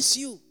will bless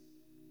you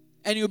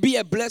and you'll be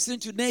a blessing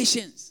to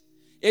nations.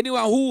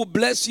 Anyone who will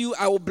bless you,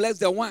 I will bless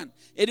the one.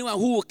 Anyone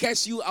who will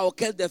curse you, I will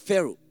curse the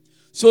Pharaoh.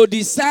 So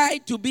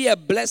decide to be a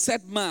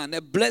blessed man,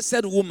 a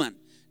blessed woman,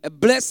 a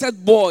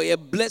blessed boy, a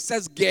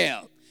blessed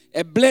girl,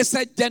 a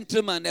blessed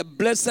gentleman, a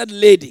blessed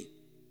lady.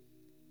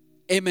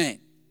 Amen.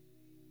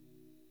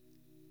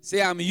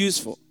 Say, I'm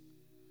useful.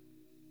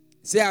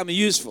 Say, I'm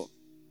useful.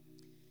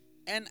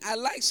 And I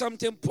like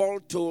something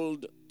Paul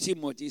told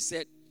Timothy. He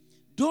said,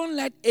 don't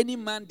let any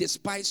man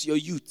despise your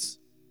youth.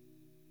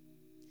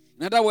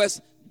 In other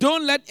words,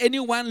 don't let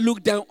anyone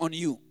look down on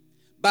you.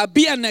 But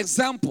be an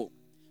example.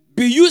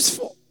 Be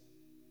useful.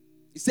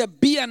 He said,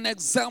 be an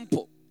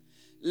example.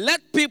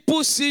 Let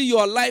people see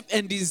your life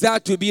and desire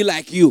to be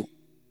like you.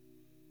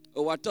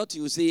 Oh, I thought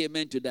you would say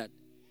amen to that.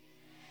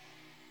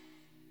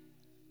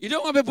 You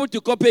don't want people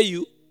to copy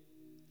you.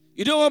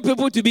 You don't want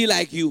people to be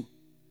like you.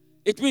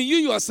 It means you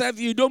yourself,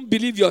 you don't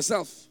believe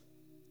yourself.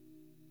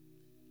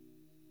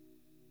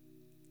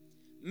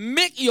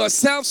 Make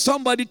yourself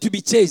somebody to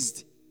be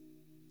chased.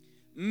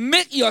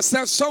 Make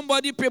yourself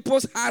somebody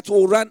people's heart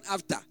will run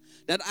after.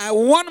 That I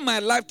want my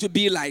life to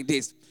be like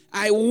this.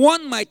 I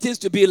want my things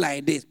to be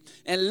like this.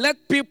 And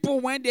let people,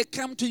 when they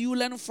come to you,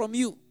 learn from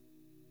you.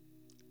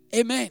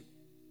 Amen.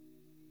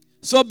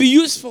 So be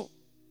useful.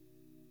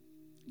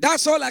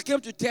 That's all I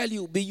came to tell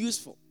you. Be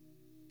useful.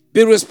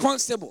 Be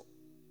responsible.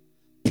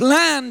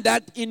 Plan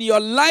that in your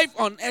life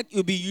on earth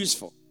you'll be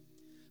useful.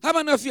 How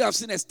many of you have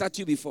seen a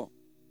statue before?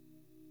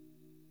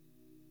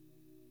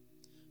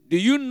 Do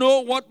you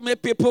know what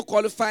made people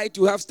qualify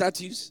to have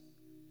statues?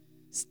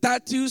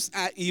 Statues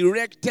are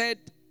erected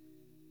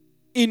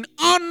in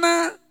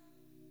honor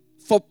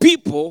for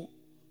people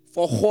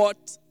for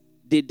what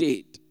they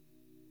did.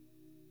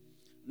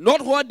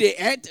 Not what they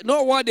ate,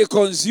 not what they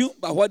consumed,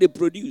 but what they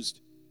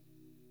produced.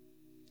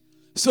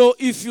 So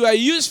if you are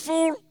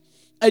useful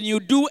and you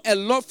do a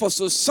lot for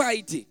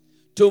society,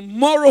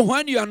 tomorrow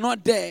when you are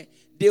not there,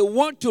 they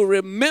want to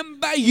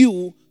remember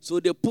you, so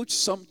they put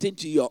something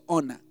to your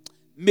honor.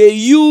 May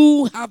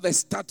you have a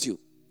statue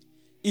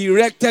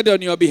erected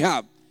on your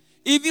behalf,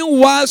 even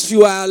whilst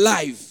you are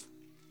alive.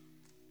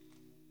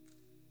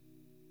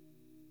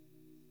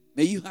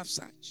 May you have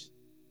such.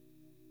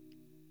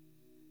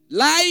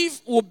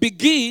 Life will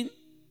begin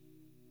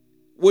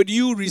with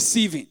you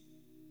receiving.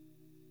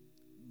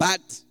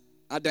 But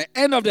at the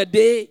end of the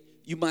day,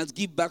 you must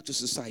give back to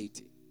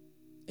society.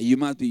 And you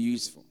must be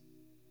useful.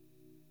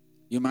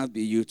 You must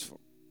be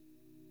useful.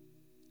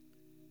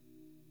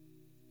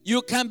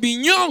 You can be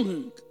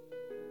young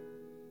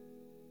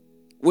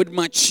with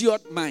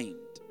matured mind.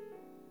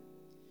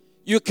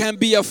 You can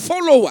be a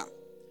follower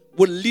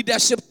with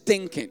leadership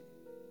thinking.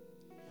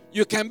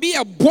 You can be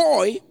a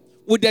boy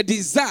with a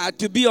desire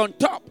to be on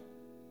top.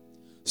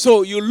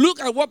 So you look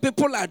at what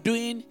people are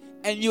doing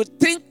and you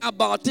think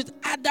about it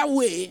other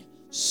way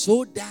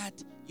so that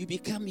you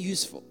become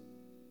useful.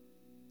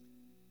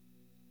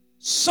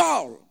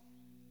 Saul,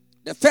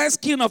 the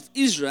first king of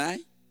Israel,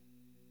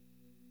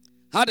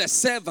 had a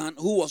servant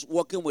who was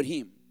working with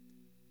him.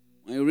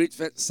 When you read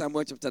 1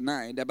 Samuel chapter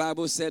 9, the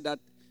Bible said that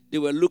they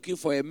were looking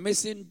for a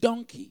missing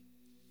donkey.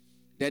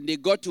 Then they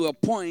got to a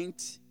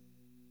point,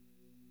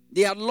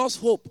 they had lost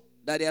hope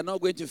that they are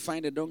not going to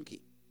find a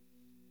donkey.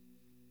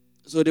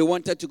 So they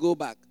wanted to go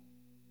back.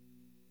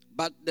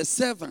 But the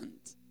servant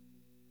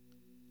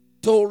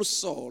told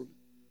Saul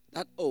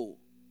that, oh,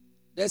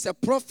 there's a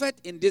prophet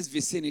in this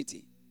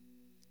vicinity.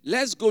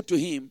 Let's go to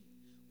him.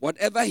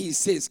 Whatever he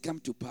says come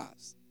to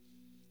pass.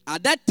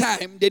 At that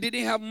time, they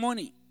didn't have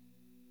money.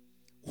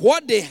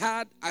 What they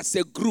had as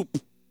a group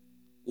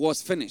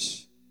was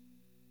finished.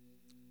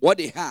 What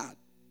they had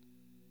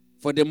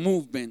for the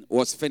movement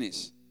was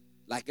finished.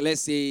 Like,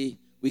 let's say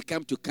we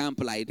come to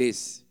camp like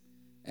this.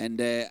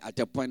 And at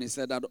a point, they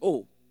said that,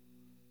 oh,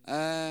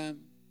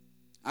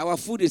 our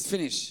food is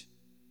finished.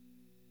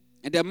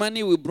 And the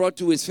money we brought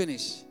you is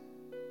finished.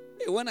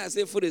 Hey, when I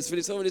say food is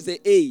finished, somebody say,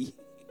 hey.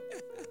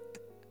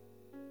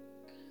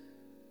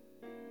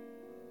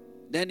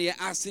 Then they're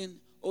asking,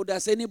 oh,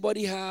 does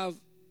anybody have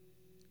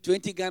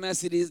 20 Ghana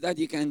cedis that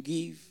you can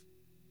give?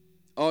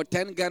 Or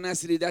 10 Ghana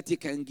cedis that you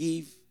can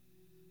give?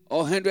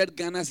 Or 100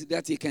 Ghana cedis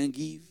that you can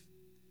give?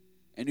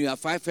 And you have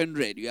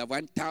 500, you have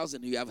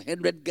 1,000, you have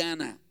 100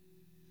 Ghana.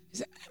 He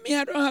said,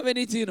 I don't have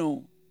anything,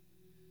 no.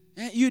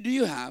 And you, do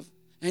you have?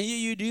 And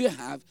you do you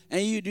have?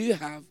 And you, do you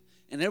have?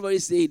 And everybody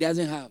say he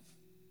doesn't have.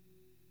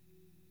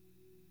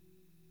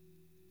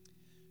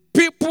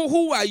 People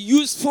who are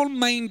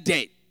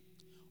useful-minded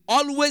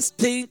always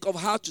think of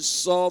how to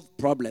solve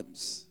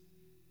problems.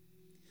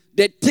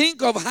 They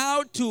think of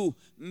how to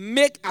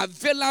make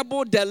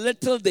available the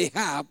little they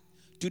have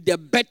to the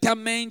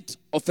betterment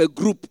of a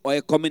group or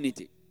a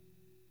community.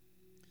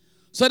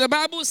 So the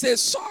Bible says,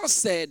 Saul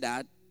said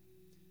that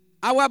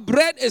our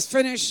bread is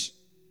finished.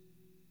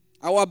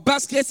 Our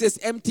basket is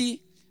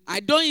empty. I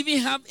don't even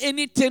have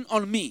anything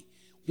on me.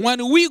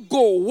 When we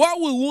go, what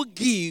will we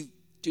give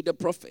to the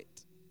prophet?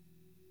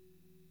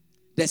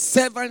 The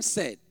servant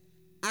said,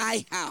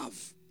 I have.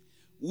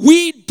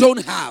 We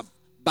don't have,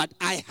 but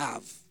I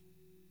have.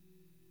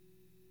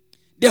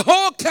 The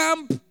whole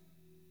camp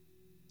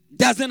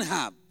doesn't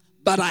have,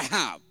 but I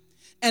have.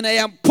 And I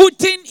am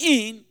putting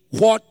in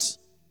what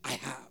I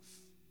have.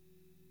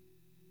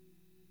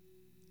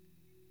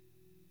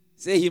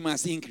 Say he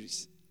must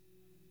increase.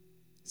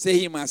 Say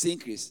he must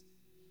increase.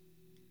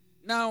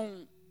 Now,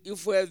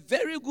 if you're a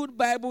very good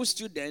Bible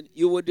student,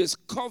 you will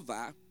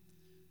discover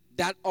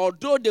that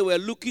although they were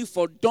looking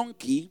for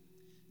donkey,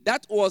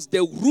 that was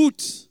the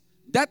root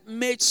that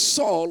made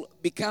Saul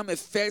become a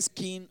first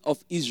king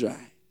of Israel.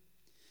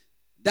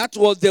 That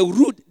was the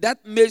root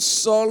that made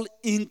Saul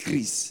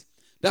increase.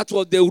 That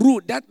was the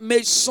root that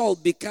made Saul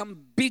become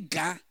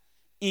bigger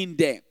in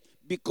there.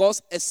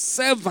 Because a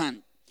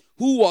servant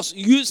who was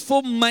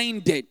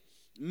useful-minded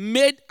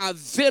made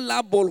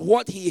available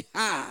what he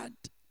had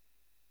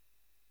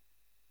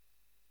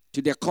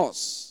to the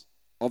cause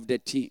of the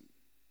team.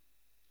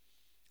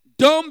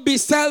 Don't be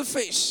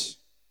selfish.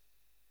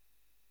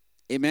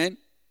 Amen.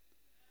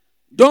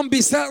 Don't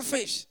be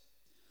selfish.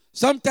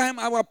 Sometimes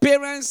our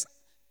parents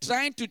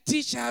trying to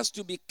teach us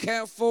to be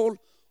careful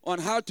on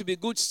how to be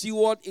good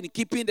steward in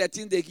keeping the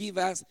things they give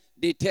us.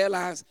 They tell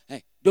us,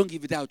 hey, don't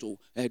give it out. Oh,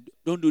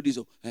 don't do this.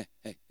 Oh,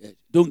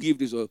 don't give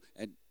this. Oh,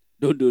 and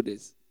don't do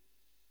this.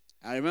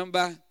 I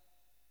remember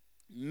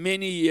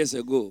many years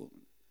ago,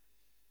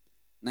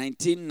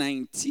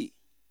 1990,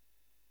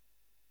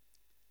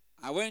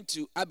 I went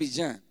to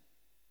Abidjan,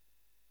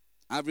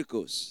 Ivory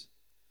Coast,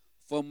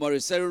 for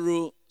Maurice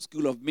Serrero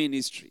School of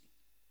Ministry.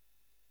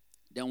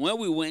 Then when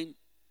we went,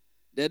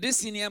 there was this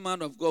senior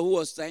man of God who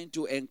was trying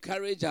to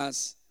encourage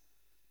us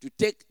to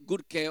take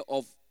good care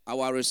of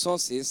our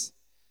resources.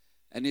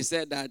 And he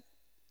said that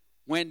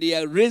when they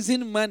are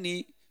raising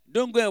money,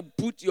 don't go and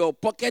put your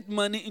pocket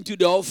money into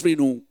the offering.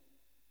 No.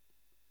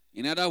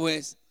 In other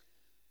words,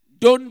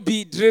 don't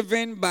be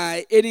driven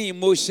by any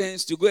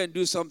emotions to go and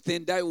do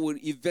something that will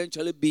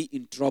eventually be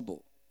in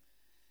trouble.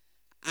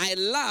 I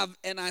love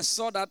and I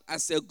saw that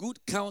as a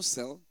good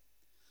counsel,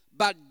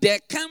 but there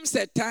comes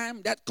a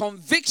time that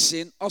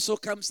conviction also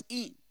comes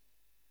in.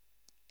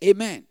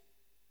 Amen.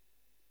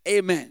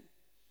 Amen.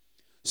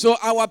 So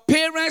our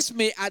parents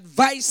may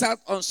advise us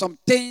on some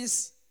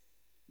things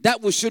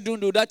that we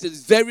shouldn't do. That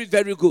is very,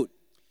 very good.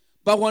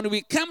 But when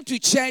we come to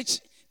church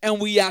and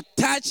we are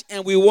touched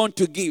and we want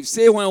to give,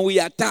 say when we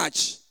are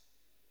touched.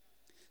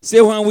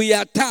 Say when we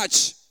are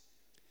touched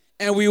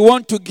and we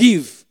want to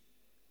give,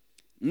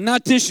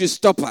 nothing should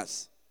stop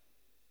us.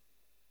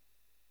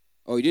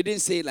 Oh, you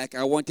didn't say like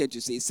I wanted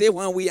to say. Say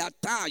when we are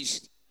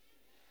touched.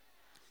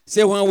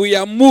 Say when we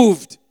are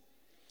moved.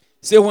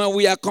 Say when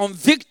we are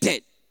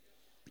convicted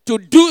to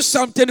do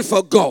something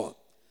for God,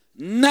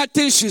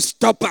 nothing should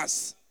stop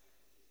us.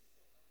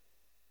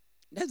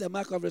 That's the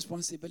mark of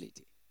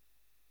responsibility.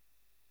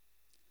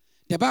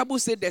 The Bible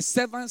said the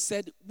servant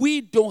said,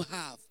 we don't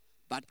have,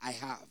 but I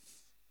have.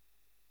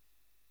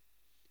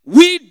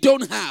 We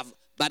don't have,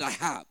 but I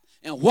have.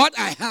 And what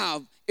I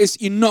have is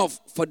enough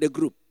for the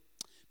group.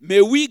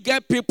 May we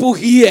get people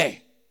here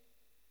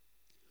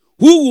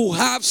who will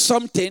have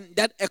something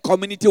that a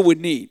community will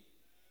need.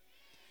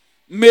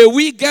 May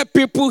we get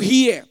people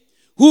here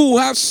who will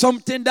have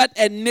something that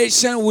a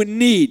nation will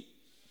need.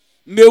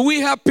 May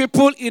we have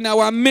people in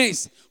our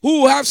midst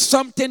who will have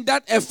something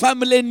that a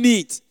family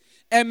needs.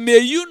 And may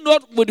you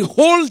not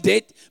withhold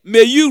it,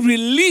 may you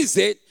release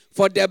it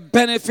for the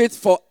benefit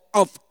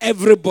of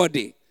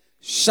everybody.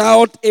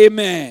 Shout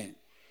amen.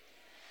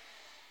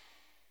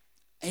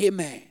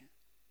 Amen.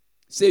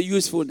 Say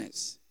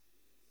usefulness.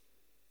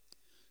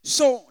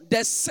 So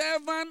the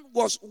servant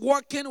was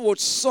working with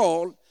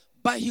Saul,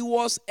 but he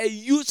was a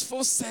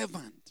useful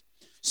servant.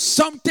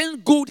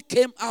 Something good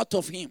came out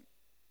of him.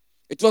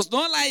 It was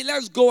not like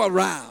let's go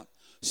around.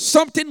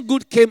 Something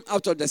good came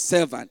out of the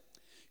servant.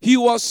 He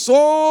was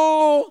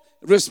so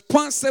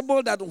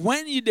responsible that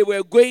when they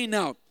were going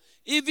out,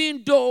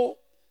 even though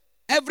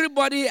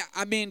everybody,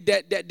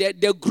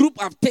 the group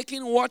have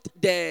taken what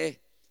the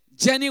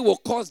journey will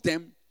cost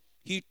them,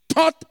 he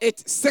taught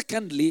it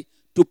secondly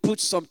to put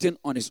something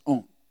on his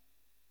own.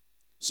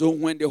 So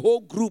when the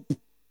whole group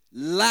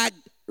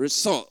lacked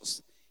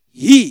resource,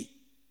 he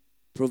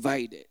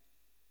provided.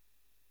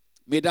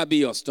 May that be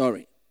your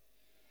story.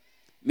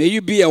 May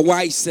you be a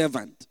wise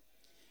servant.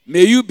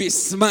 May you be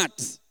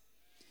smart.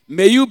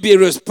 May you be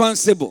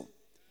responsible.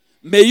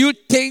 May you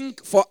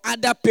think for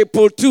other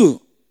people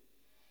too.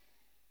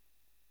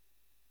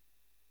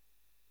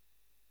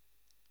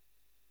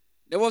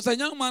 There was a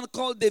young man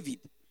called David.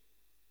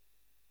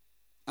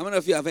 How many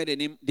of you have heard the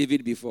name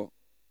David before?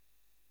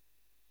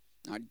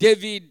 Now,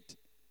 David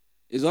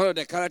is one of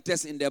the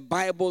characters in the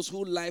Bibles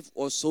whose life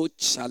was so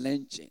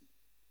challenging.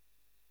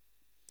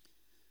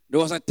 There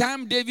was a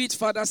time David's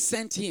father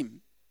sent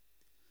him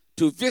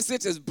to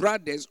visit his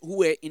brothers who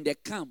were in the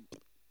camp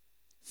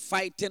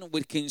fighting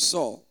with King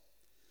Saul.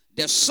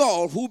 The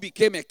Saul who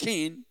became a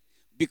king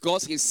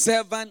because his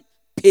servant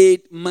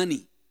paid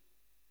money.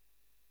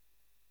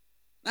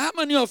 Now, how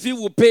many of you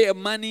will pay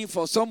money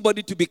for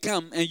somebody to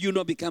become and you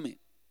not becoming?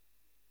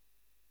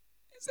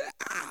 He said,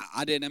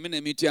 I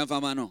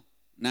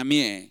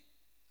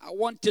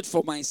want it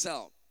for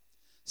myself.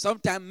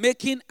 Sometimes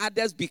making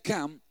others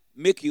become,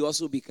 make you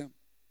also become.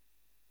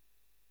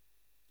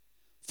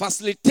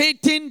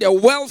 Facilitating the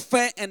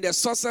welfare and the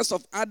success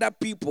of other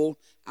people,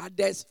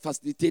 others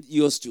facilitate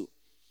yours too.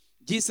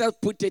 Jesus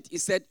put it, he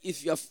said,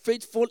 if you are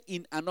faithful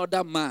in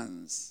another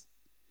man's,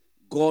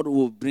 God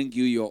will bring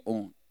you your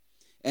own.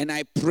 And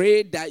I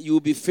pray that you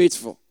will be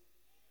faithful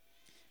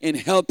in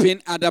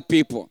helping other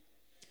people.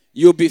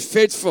 You'll be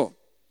faithful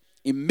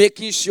in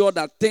making sure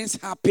that things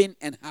happen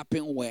and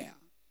happen well.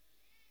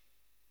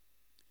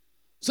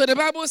 So the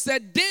Bible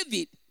said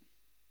David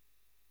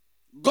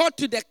got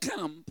to the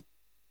camp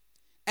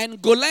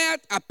and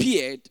Goliath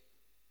appeared,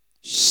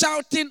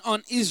 shouting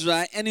on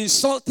Israel and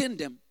insulting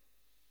them.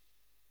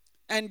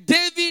 And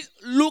David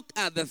looked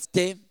at the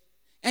thing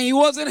and he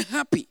wasn't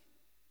happy.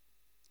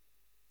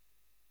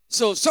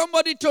 So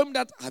somebody told him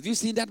that, have you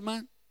seen that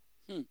man?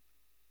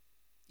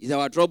 He's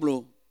our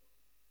trouble.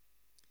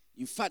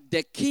 In fact,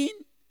 the king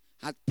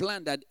had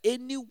planned that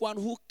anyone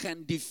who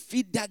can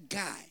defeat that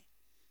guy,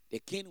 the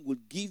king will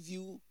give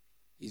you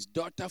his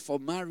daughter for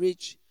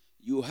marriage.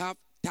 You have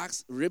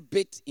tax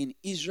rebate in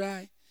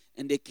Israel,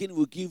 and the king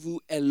will give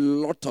you a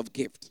lot of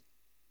gift.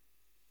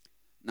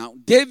 Now,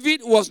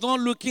 David was not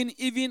looking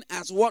even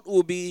at what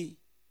will be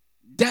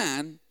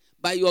done,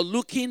 but you're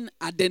looking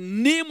at the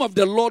name of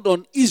the Lord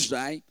on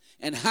Israel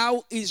and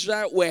how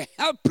Israel were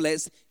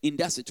helpless in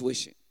that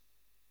situation.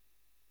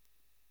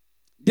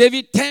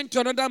 David turned to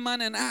another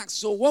man and asked,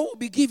 so what will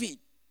be given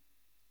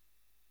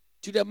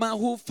to the man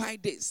who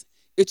fight this?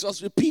 It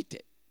was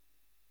repeated.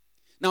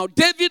 Now,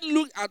 David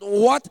looked at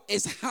what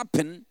has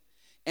happened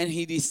and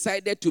he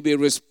decided to be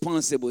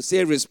responsible.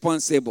 Say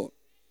responsible.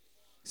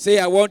 Say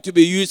I want to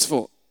be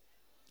useful.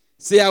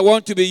 Say I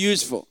want to be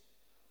useful.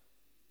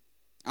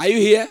 Are you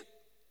here?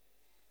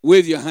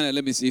 Wave your hand and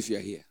let me see if you're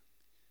here.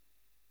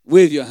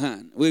 Wave your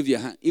hand. Wave your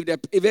hand.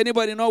 If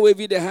anybody not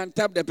waving their hand,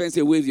 tap the pen and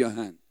say, wave your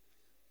hand.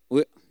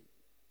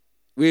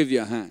 Wave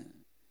your hand.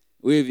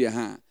 Wave your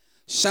hand.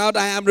 Shout,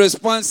 I am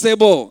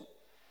responsible.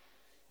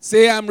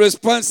 Say, I'm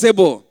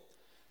responsible.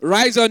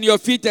 Rise on your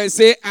feet and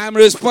say, I'm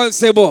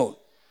responsible.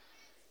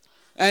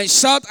 And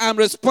shout, I'm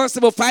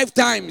responsible 5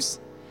 times.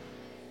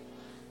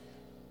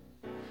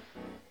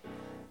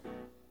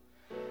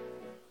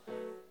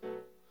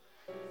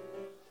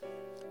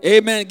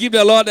 Amen. Give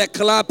the Lord a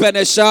clap and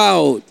a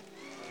shout.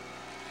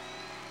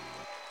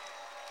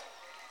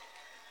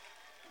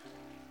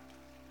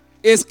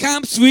 Is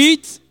camp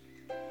sweet?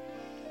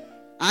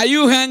 Are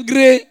you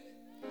hungry?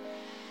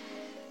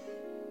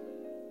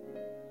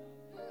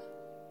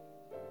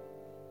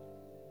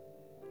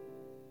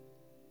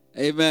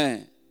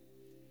 Amen.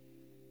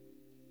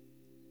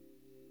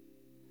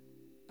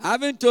 I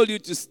haven't told you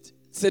to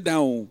sit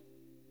down.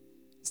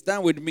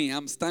 Stand with me.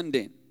 I'm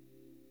standing.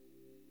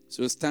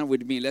 So stand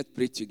with me. Let's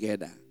pray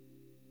together.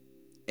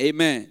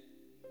 Amen.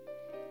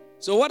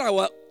 So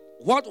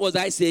what was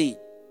I saying?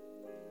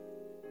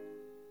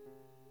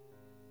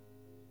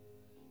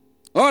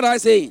 What was I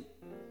saying?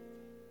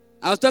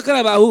 I was talking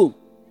about who?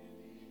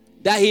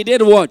 That he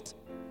did what?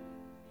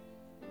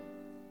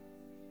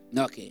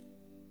 Okay.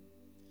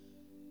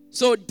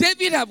 So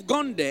David have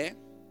gone there.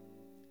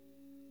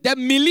 The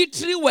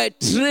military were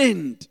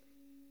trained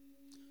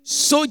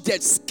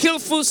soldiers,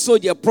 skillful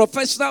soldiers,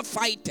 professional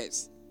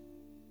fighters.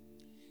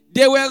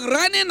 They were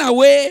running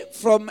away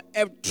from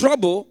a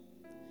trouble,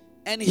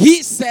 and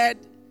he said,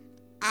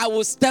 I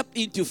will step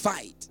in to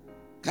fight.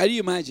 Can you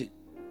imagine?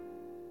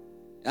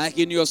 Like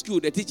in your school,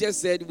 the teacher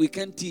said, we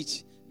can't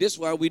teach. This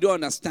one we don't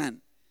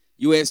understand.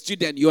 You are a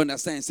student, you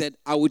understand, and said,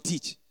 I will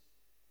teach.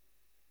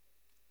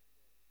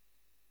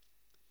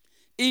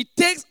 It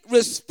takes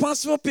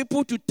responsible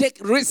people to take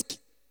risk.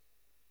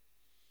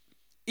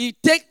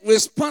 It takes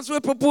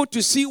responsible people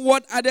to see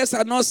what others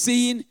are not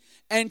seeing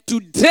and to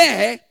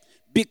dare,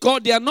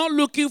 because they are not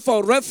looking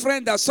for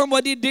reference that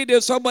somebody did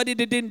it, somebody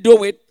didn't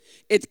do it.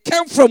 It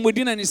came from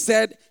within and he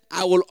said,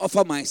 I will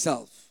offer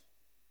myself.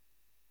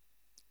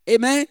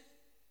 Amen?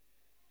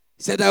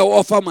 He said, I will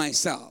offer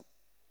myself.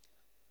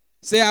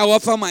 Say, I will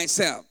offer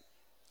myself.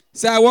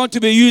 Say, I want to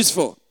be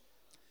useful.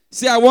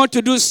 Say, I want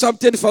to do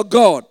something for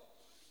God.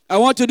 I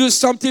want to do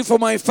something for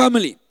my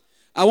family.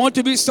 I want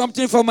to be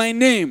something for my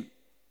name.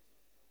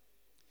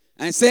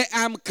 And say,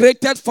 I'm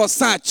created for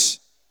such.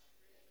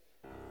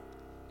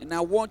 And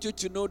I want you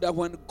to know that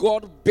when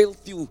God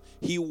built you,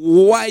 he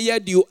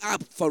wired you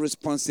up for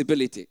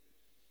responsibility.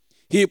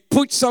 He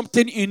put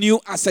something in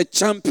you as a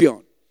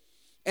champion.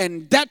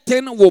 And that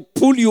thing will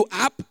pull you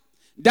up.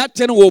 That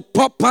thing will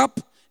pop up.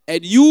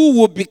 And you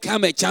will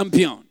become a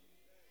champion.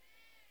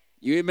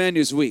 Your amen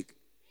is weak.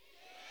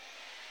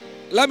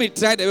 Let me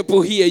try the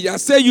people here. I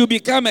say you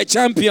become a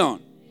champion.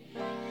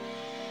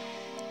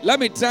 Let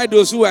me try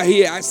those who are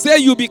here. I say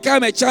you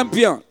become a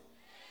champion.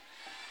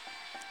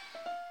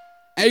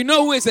 And you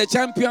know who is a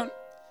champion?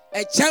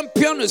 A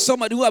champion is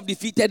somebody who have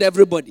defeated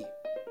everybody.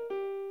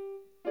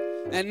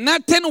 And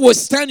nothing will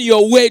stand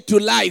your way to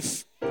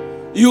life.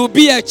 You'll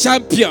be a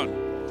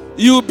champion.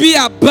 You'll be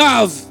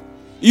above.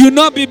 You'll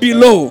not be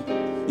below.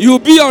 You'll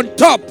be on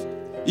top.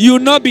 You'll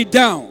not be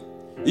down.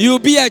 You'll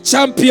be a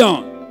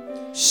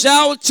champion.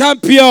 Shout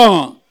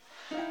champion.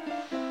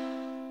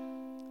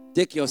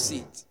 Take your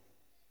seat.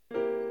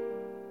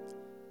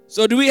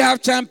 So do we have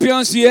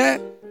champions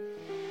here?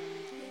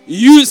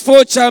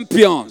 Useful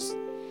champions.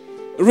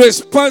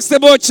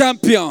 Responsible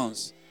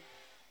champions.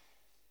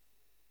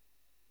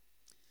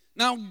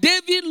 Now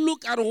David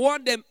looked at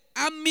what the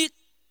army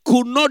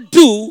could not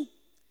do.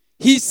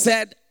 He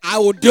said, I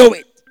will do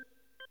it.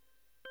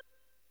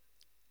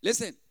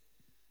 Listen,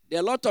 there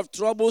are a lot of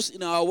troubles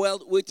in our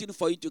world waiting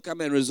for you to come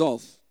and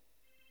resolve.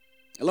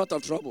 A lot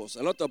of troubles,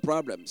 a lot of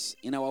problems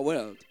in our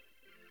world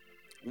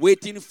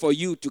waiting for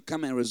you to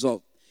come and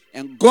resolve.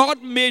 And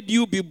God made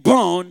you be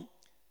born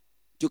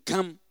to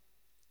come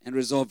and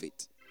resolve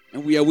it.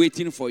 And we are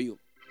waiting for you.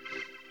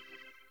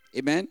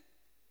 Amen?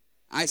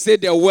 I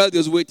said the world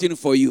is waiting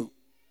for you.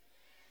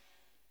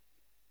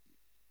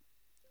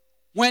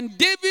 When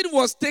David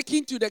was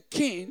taken to the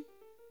king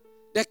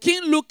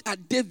looked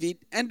at David,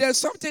 and there's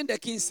something the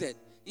king said.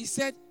 He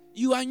said,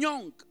 you are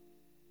young.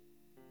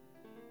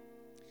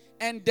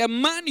 And the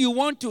man you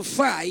want to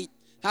fight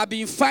have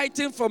been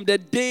fighting from the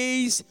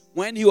days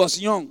when he was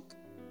young.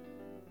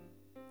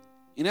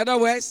 In other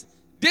words,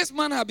 this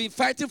man have been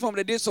fighting from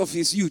the days of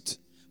his youth.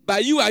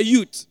 But you are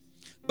youth.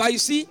 But you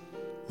see,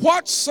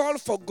 what Saul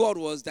forgot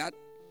was that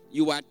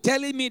you are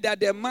telling me that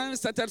the man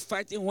started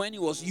fighting when he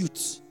was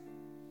youth.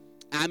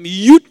 I'm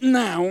youth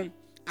now.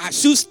 I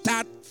should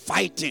start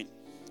fighting.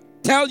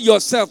 Tell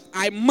yourself,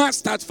 I must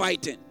start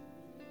fighting.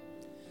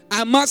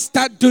 I must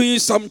start doing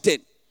something.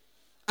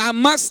 I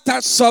must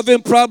start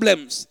solving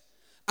problems.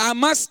 I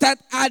must start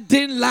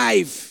adding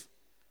life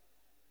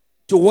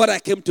to what I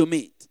came to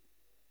meet.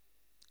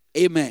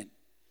 Amen.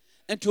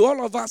 And to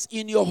all of us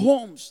in your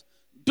homes,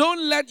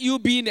 Don't let you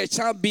being a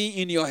child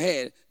be in your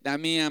head that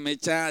me, I'm a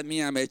child,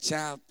 me, I'm a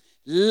child.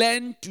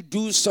 Learn to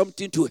do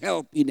something to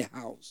help in the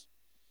house.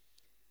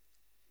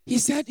 He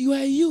said, you are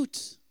a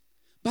youth.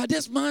 But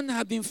this man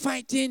has been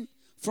fighting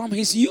from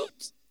his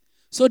youth.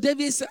 So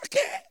David said, okay,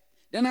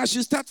 then I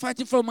should start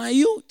fighting from my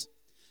youth.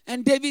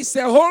 And David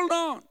said, hold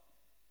on.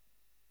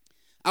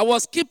 I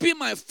was keeping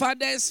my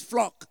father's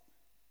flock.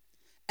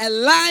 A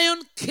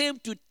lion came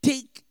to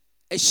take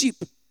a sheep.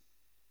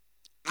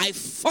 I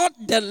fought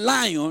the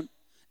lion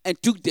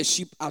and took the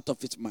sheep out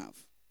of its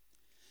mouth.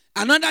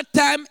 Another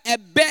time, a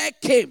bear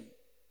came.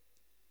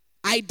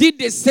 I did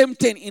the same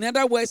thing. In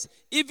other words,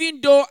 even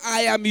though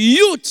I am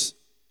youth,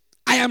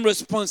 I am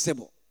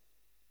responsible.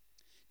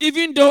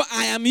 Even though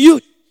I am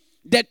youth,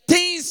 the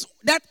things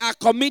that are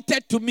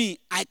committed to me,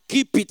 I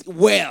keep it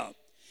well.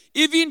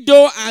 Even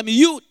though I'm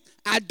youth,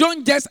 I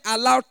don't just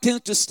allow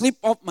things to slip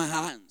off my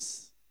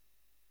hands.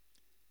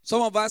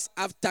 Some of us,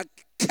 after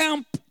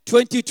Camp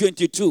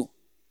 2022,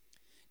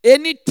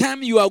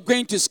 anytime you are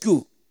going to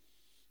school,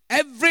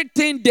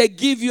 everything they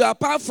give you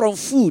apart from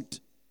food,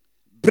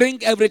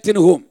 bring everything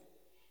home.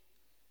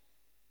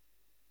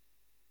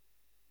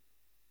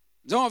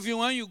 Some of you,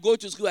 when you go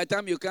to school, by the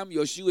time you come,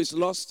 your shoe is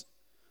lost.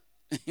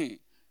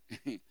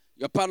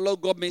 Your padlock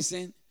got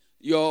missing.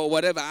 Your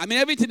whatever. I mean,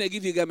 everything they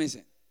give you got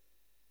missing.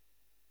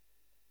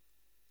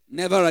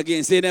 Never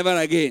again. Say never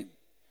again.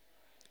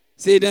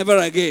 Say never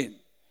again.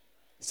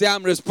 Say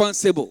I'm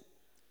responsible.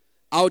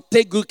 I'll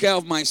take good care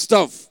of my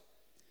stuff.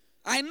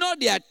 I know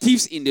there are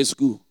thieves in the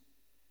school.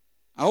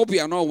 I hope you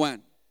are not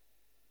one.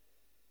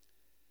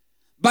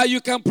 But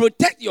you can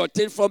protect your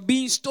thing from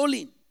being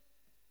stolen.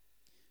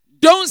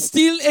 Don't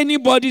steal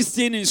anybody's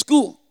thing in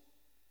school.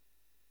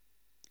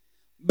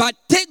 But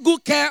take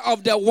good care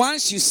of the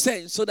ones you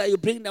send so that you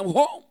bring them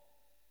home.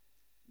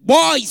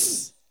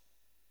 Boys,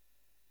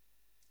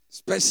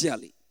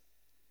 especially.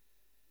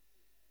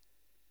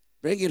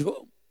 Bring it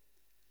home.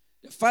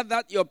 The fact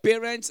that your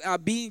parents are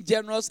being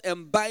generous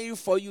and buying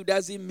for you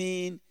doesn't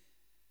mean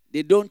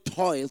they don't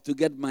toil to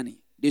get money.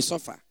 They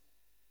suffer.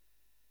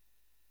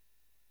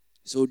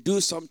 So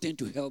do something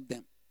to help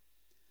them.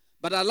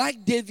 But I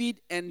like David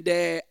and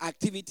the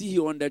activity he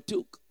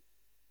undertook.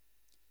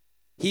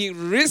 He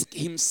risked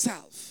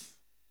himself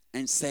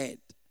and said,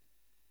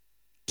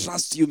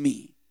 trust you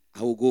me,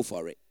 I will go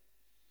for it.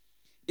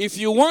 If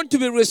you want to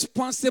be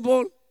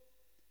responsible,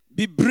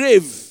 be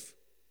brave,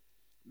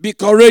 be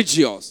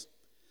courageous.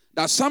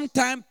 That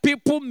sometimes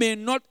people may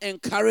not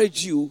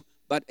encourage you,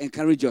 but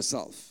encourage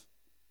yourself.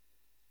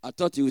 I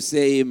thought you would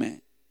say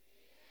amen.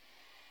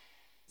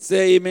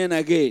 Say amen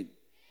again.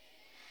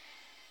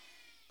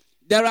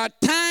 There are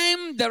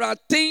times, there are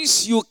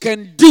things you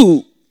can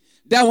do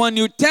that when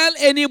you tell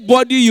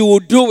anybody you will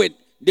do it,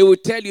 they will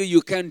tell you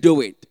you can't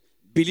do it.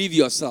 Believe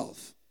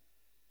yourself.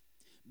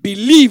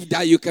 Believe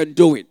that you can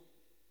do it.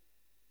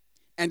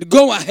 And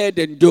go ahead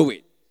and do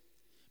it.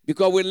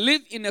 Because we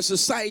live in a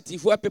society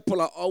where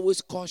people are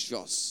always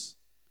cautious.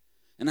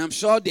 And I'm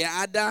sure the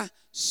other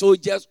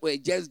soldiers were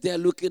just there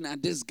looking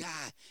at this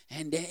guy.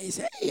 And they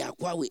say, hey,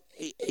 Akwawi,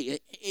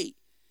 hey.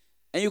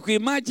 And you can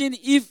imagine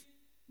if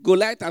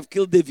Goliath have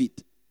killed David.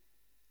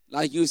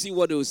 Like you see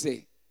what they will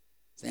say.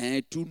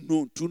 Say, too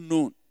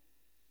known.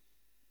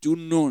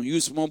 You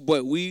small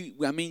boy. We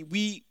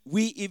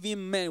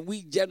even men,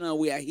 we general,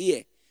 we are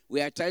here.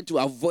 We are trying to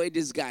avoid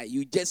this guy.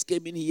 You just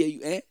came in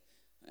here,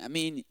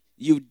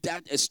 you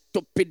done a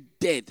stupid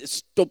death.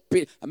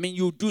 Stupid.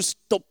 You do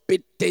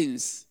stupid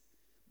things.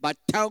 But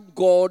thank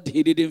God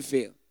he didn't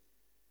fail.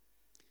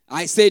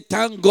 I say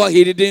thank God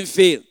he didn't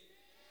fail.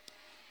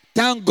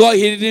 Thank God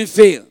he didn't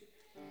fail.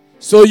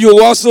 So you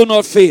will also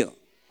not fail.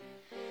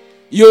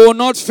 You will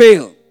not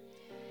fail.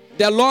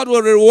 The Lord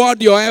will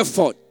reward your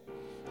effort.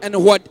 And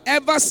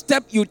whatever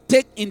step you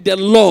take in the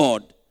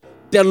Lord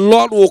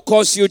will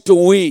cause you to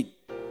win.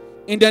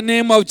 In the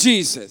name of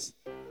Jesus.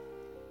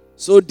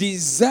 So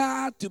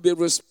desire to be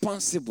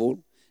responsible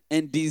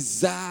and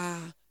desire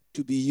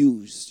to be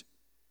used.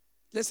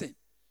 Listen.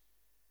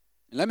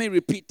 Let me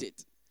repeat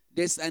it.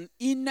 There's an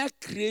inner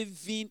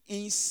craving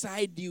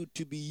inside you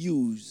to be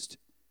used.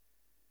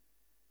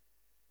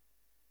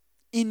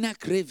 Inner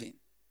craving.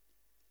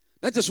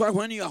 That is why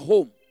when you are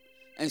home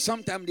and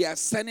sometimes they are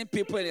sending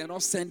people and they are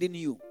not sending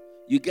you,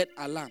 you get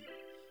alarmed.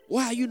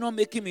 Why are you not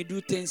making me do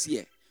things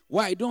here?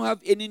 Why? I don't have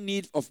any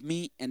need of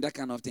me and that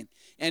kind of thing.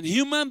 And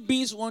human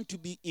beings want to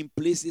be in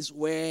places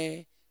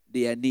where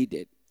they are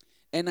needed.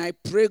 And I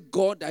pray,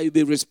 God, that you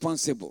be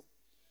responsible.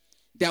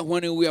 That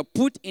when we are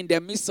put in the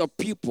midst of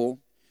people,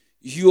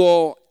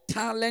 your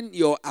talent,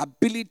 your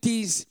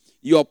abilities,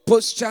 your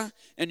posture,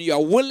 and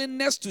your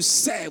willingness to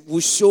serve will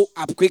show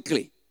up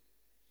quickly.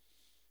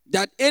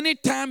 That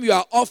anytime you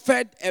are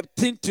offered a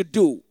thing to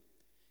do,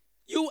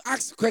 you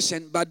ask a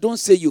question, but don't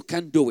say you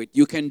can't do it.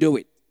 You can do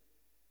it.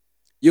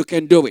 You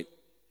can do it.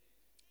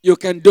 You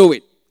can do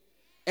it.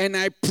 And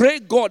I pray,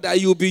 God, that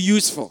you'll be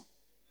useful.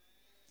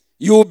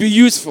 You will be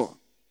useful.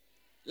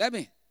 Let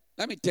me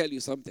tell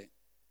you something.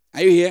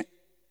 Are you here?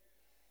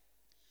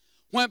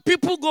 When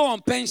people go on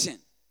pension,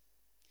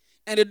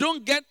 and they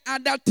don't get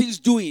other things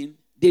doing,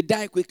 they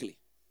die quickly.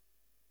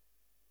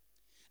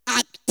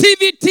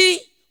 Activity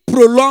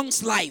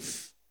prolongs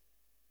life.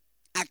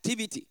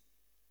 Activity.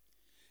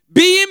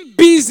 Being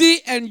busy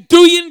and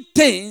doing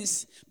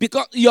things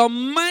because your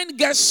mind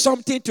gets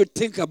something to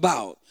think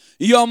about.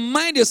 Your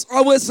mind is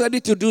always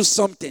ready to do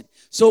something.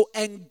 So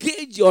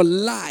engage your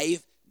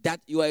life that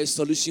you are a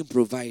solution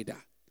provider.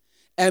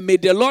 And may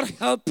the Lord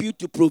help you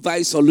to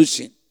provide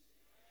solution.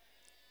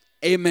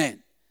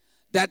 Amen.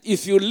 That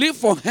if you live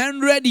for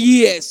 100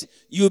 years,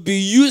 you'll be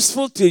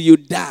useful till you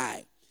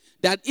die.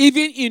 That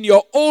even in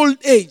your old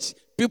age,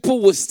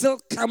 people will still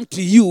come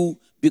to you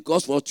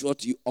because of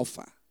what you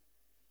offer.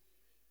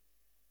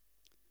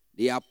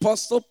 The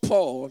Apostle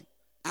Paul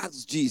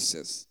asked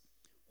Jesus,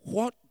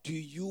 what do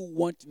you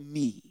want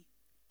me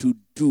to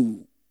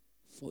do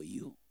for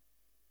you?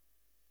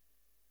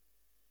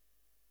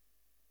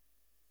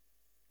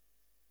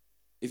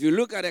 If you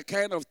look at the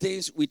kind of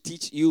things we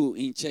teach you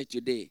in church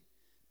today,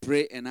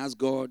 pray and ask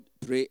God,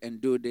 pray and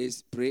do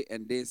this, pray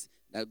and this,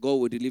 that God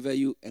will deliver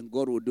you, and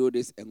God will do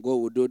this, and God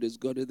will do this,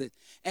 God will do this.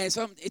 And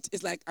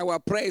it's like our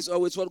prayer is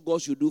always what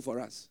God should do for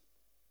us.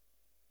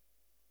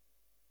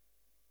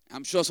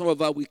 I'm sure some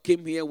of us, we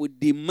came here with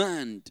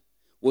demand,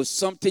 with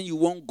something you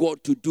want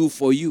God to do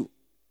for you.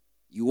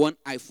 You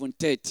want iPhone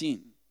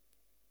 13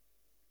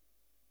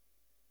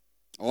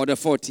 or the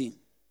 14.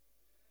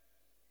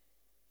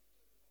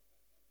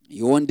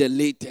 You want the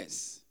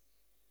latest.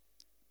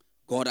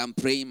 God, I'm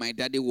praying my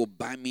daddy will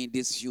buy me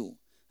this shoe.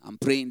 I'm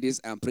praying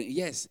this, I'm praying.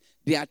 Yes,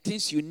 there are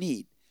things you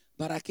need.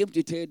 But I came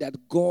to tell you that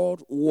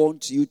God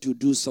wants you to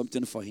do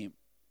something for him.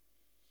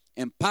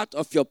 And part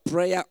of your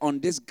prayer on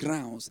these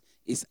grounds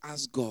is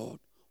ask God,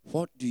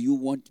 what do you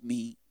want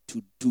me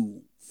to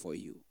do for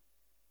you?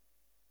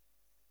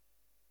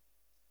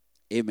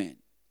 Amen.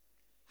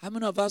 How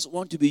many of us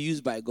want to be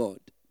used by God?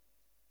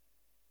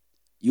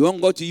 You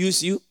want God to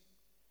use you?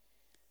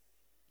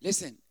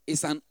 Listen,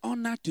 it's an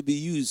honor to be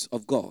used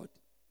of God.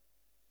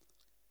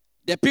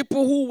 The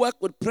people who work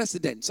with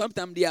presidents,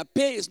 sometimes their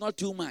pay is not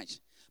too much,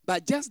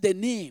 but just the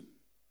name.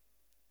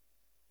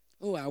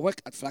 Oh, I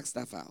work at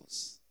Flagstaff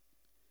House.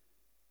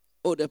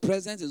 Oh, the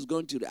president is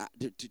going to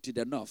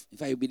the north. In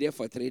fact, he'll be there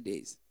for 3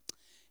 days.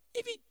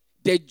 Even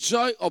the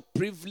joy of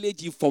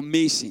privileged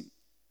information,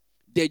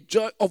 the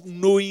joy of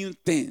knowing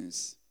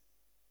things,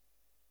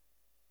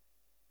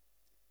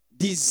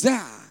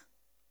 desire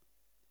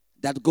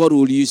that God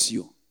will use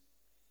you,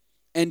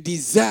 and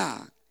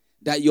desire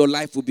that your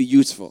life will be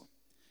useful,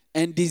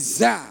 and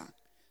desire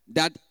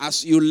that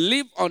as you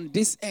live on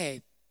this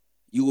earth,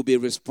 you will be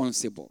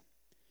responsible.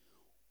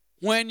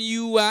 When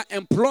you are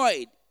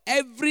employed,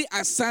 every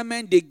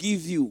assignment they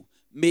give you,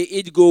 may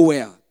it go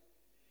well.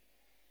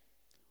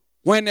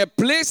 When a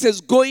place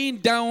is going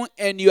down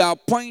and you are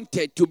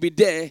appointed to be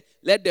there,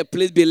 let the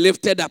place be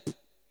lifted up.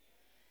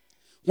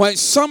 When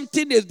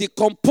something is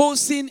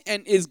decomposing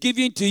and is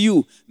given to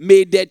you,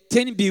 may the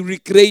thing be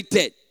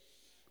recreated.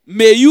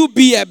 May you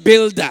be a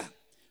builder.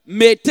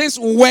 May things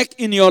work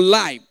in your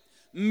life.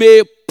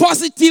 May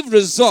positive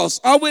results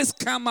always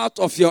come out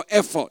of your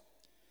effort.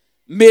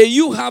 May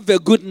you have a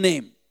good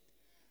name.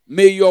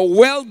 May your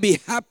world be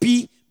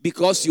happy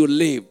because you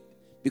live,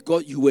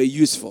 because you were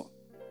useful.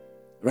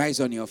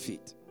 Rise on your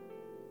feet.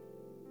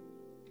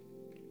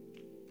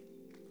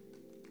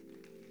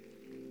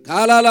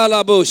 I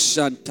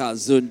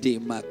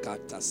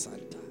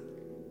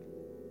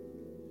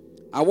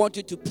want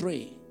you to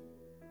pray.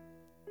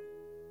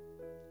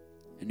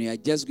 And we are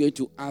just going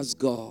to ask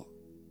God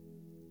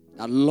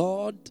that,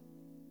 Lord,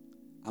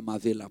 I'm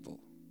available.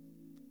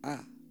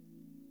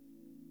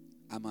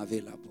 I'm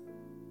available.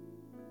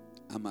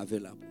 I'm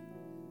available.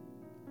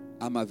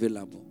 I'm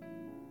available.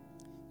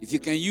 If you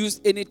can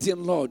use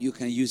anything, Lord, you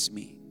can use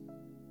me.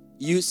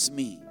 Use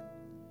me.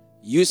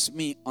 Use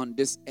me on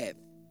this earth.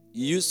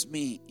 Use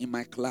me in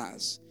my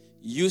class.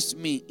 Use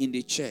me in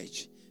the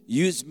church.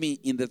 Use me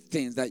in the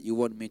things that you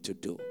want me to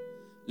do.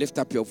 Lift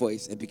up your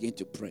voice and begin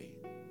to pray.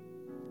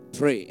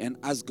 Pray and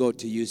ask God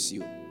to use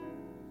you.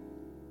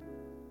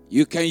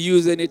 You can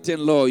use anything,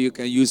 Lord. You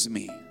can use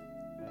me.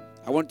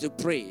 I want to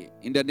pray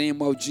in the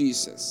name of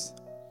Jesus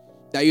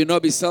that you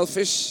not be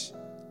selfish,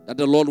 that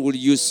the Lord will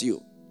use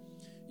you.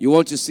 You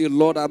want to say,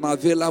 Lord, I'm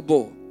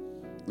available.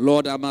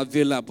 Lord, I'm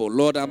available.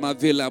 Lord, I'm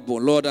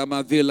available. Lord, I'm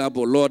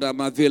available. Lord,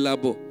 I'm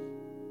available.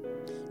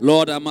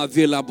 Lord, I'm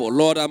available.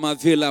 Lord, I'm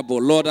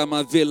available. Lord, I'm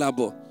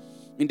available.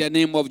 In the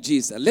name of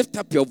Jesus, lift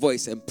up your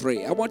voice and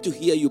pray. I want to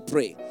hear you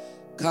pray.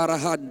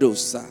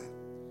 Karahandosa.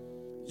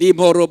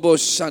 Limorobo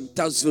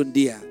Shanta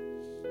Zundia.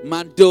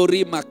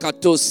 Mandori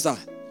Makatosa.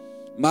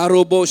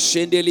 Marobo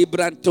Shendeli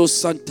Branto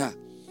Santa.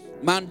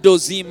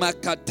 Mandozi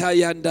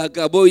Makatayanda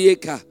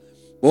Gaboyeka.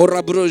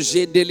 Orabro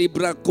Jendeli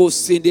Branco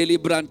Sindeli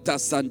Branta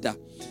Sanda.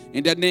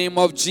 In the name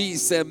of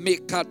Jesus,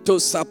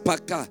 Mikatosa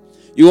Paka.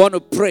 You want to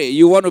pray,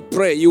 you want to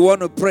pray, you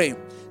want to pray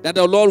that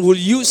the Lord will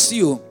use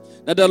you,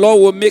 that the Lord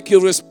will make you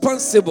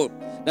responsible,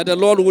 that the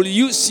Lord will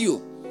use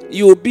you.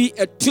 You will be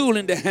a tool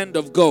in the hand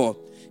of God.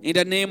 In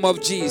the name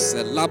of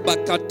Jesus,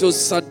 Labakato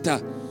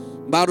Santa,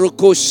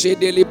 Maroko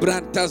Shedeli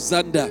Branta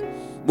Zanda.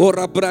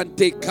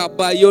 Morabrante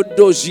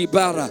Kabayondo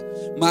Jibara.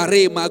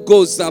 Mare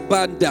Magoza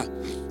Banda.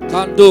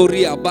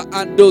 Kandoria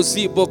Baando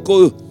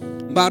Ziboko.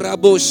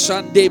 Marabo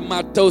Shande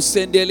Mato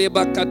Sendele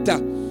Bakata.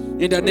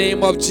 In the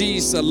name of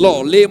Jesus,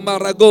 Lord. Le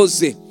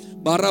Maragoze.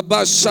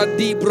 Maraba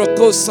Shadi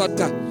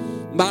Brokosata.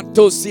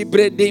 Mato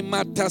Sibrede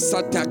Mata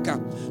Sataka.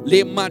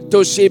 Le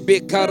Mato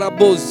Shebe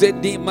Karabo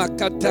Zedi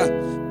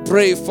Makata.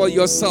 Pray for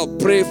yourself.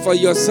 Pray for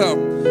yourself.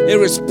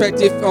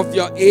 Irrespective of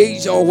your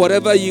age or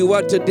whatever you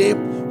are today,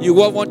 you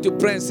will want to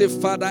pray and say,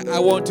 Father, I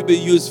want to be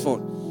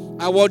useful.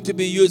 I want to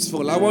be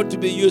useful. I want to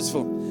be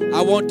useful.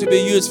 I want to be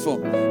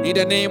useful. In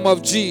the name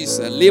of Jesus.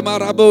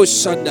 Limarabo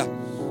Shanda.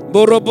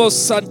 Borobo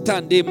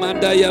Santande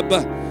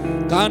Mandayaba.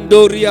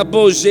 Kandoria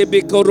Boje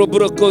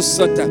Bekorobroko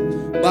Sata.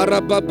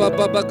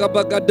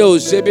 Barabababagabagado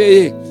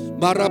Jebe.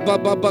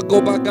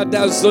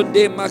 Barabababagobagada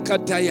Zonde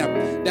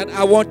Makataya. That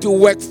I want to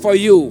work for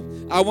you.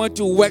 I want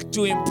to work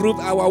to improve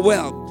our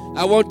wealth.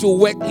 I want to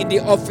work in the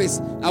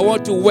office. I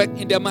want to work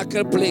in the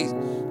marketplace.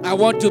 I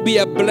want to be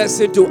a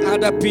blessing to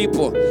other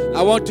people.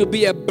 I want to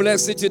be a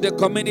blessing to the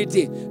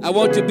community. I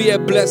want to be a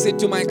blessing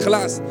to my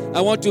class.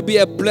 I want to be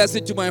a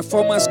blessing to my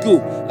former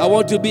school. I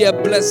want to be a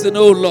blessing,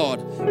 oh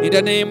Lord. In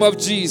the name of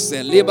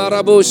Jesus. Lift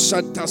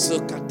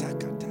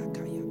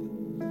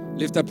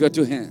up your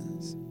two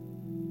hands.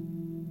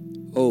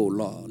 Oh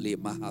Lord.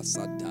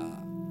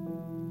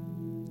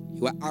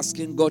 You are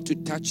asking God to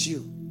touch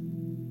you.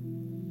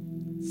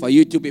 For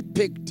you to be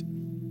picked.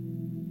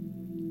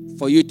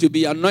 For you to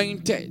be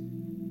anointed.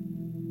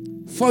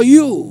 For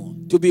you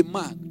to be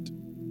marked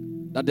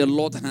that the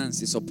Lord's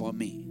hands is upon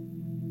me.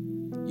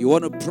 You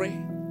want to pray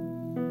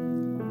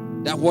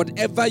that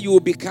whatever you will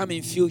become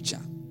in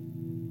future,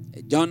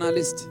 a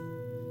journalist,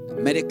 a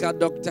medical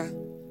doctor,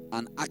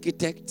 an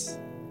architect,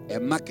 a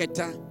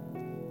marketer,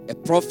 a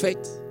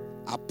prophet,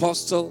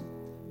 apostle,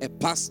 a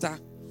pastor,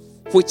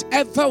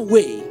 whichever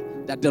way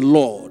that the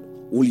Lord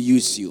will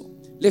use you.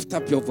 Lift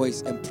up your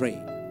voice and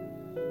pray.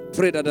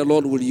 Pray that the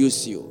Lord will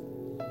use you.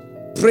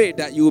 Pray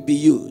that you will be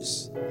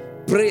used.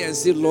 Pray and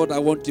say, Lord, I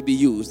want to be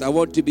used. I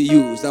want to be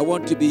used. I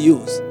want to be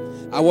used.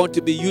 I want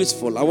to be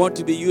useful. I want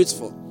to be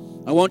useful.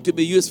 I want to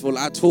be useful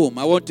at home.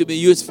 I want to be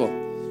useful.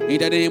 In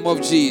the name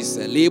of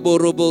Jesus. Lebo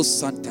robo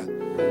santa.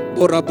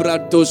 Bora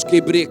brantos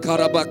kebre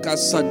karabaka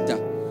santa.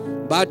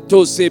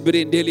 Bato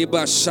sebrindeli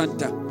ba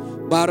shanta.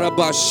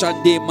 Baraba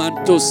shande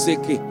manto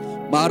seke.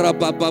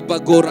 Baraba baba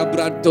gora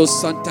branto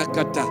santa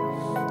kata.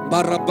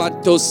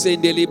 Barabanto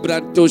sendeli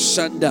branto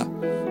shanda.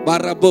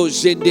 Barabo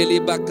jendeli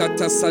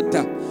bakata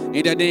santa.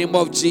 In the name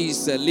of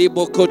Jesus,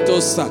 Libo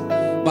Kotosa,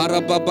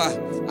 Barababa,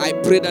 I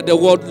pray that the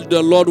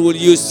Lord will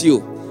use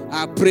you.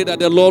 I pray that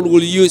the Lord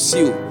will use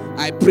you.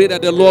 I pray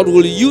that the Lord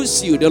will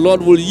use you. The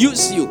Lord will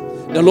use you.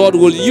 The Lord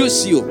will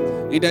use you.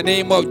 In the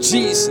name of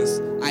Jesus,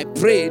 I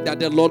pray that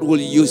the Lord will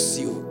use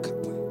you.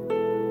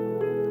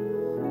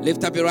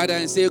 Lift up your right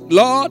hand and say,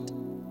 Lord,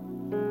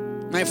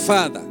 my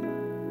Father,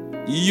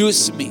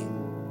 use me.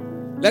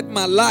 Let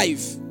my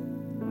life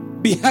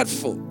be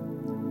helpful.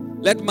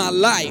 Let my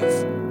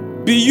life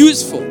be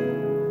useful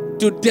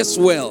to this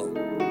world,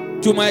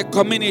 to my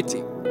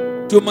community,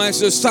 to my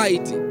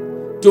society,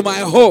 to my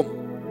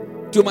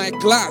home, to my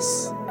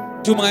class,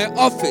 to my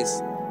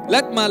office.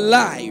 Let my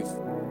life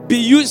be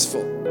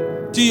useful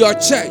to your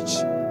church.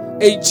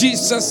 In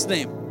Jesus'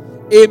 name,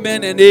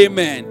 amen and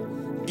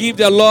amen. Give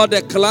the Lord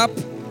a clap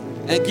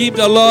and give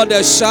the Lord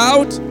a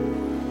shout.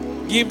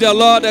 Give the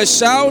Lord a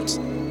shout.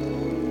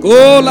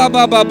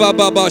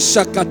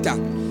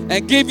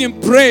 And give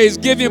him praise,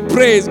 give him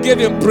praise, give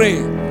him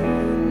praise.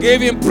 Give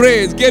him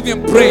praise, give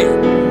him praise.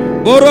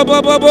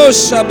 Borobabo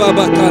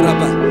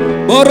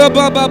shababakaraba.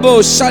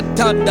 Borobabo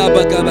shatanda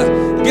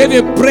bagaba. Give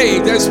him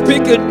praise and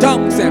speak in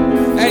tongues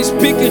and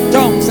speak in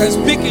tongues and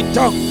speak in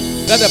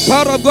tongues. Let the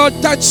power of God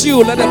touch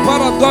you. Let the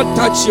power of God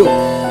touch you.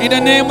 In the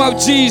name of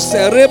Jesus.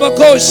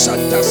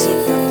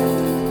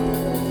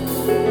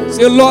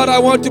 Say, Lord, I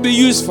want to be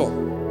useful.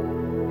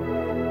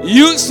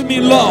 Use me,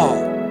 Lord.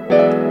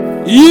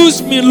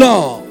 Use me,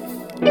 Lord.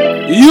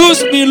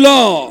 Use me,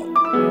 Lord.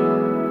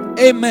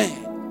 Amen.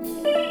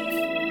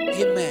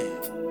 Amen.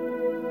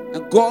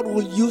 And God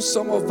will use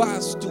some of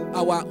us to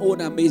our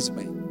own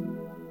amazement.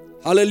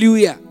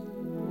 Hallelujah.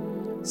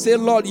 Say,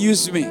 Lord,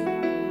 use me.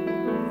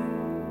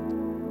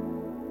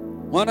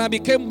 When I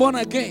became born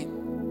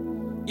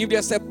again, if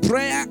there's a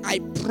prayer I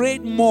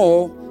prayed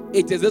more,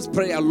 it is this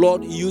prayer,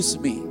 Lord, use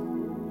me.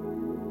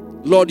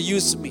 Lord,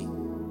 use me.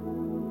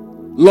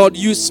 Lord,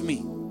 use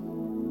me.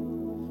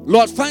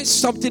 Lord, find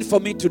something for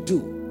me to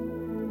do.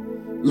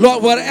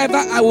 Lord, wherever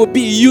I will be,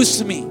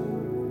 use me.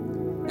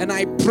 And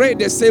I pray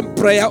the same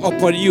prayer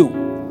upon you,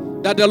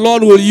 that the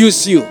Lord will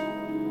use you.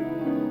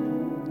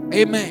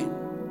 Amen.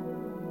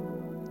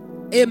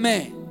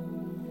 Amen.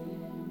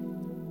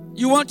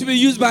 You want to be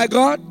used by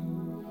God?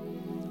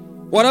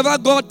 Whatever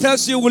God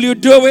tells you, will you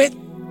do it?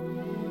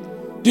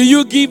 Do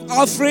you give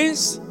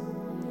offerings?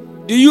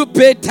 Do you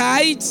pay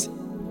tithes?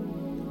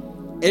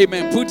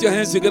 Amen. Put your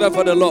hands together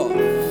for the Lord.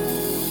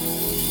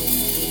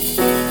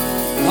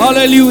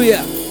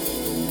 Hallelujah.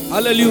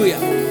 Hallelujah.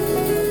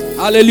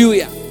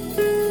 Hallelujah.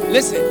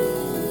 Listen,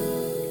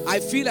 I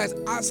feel like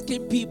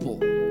asking people,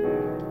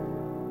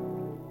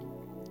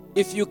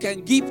 if you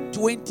can give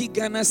 20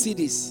 Ghana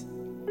cedis,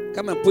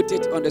 come and put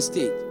it on the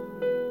stage.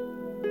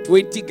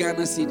 20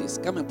 Ghana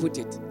cedis, come and put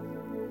it.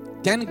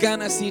 10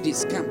 Ghana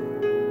cedis,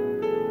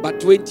 come.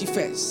 But 20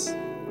 first.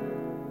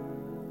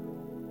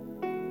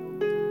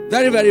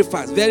 Very, very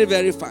fast. Very,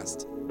 very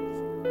fast.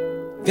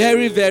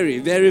 Very, very,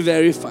 very,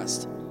 very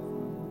fast.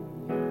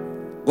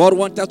 God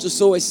wants us to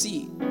sow a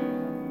seed.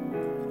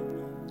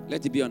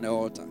 Let it be on the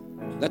altar.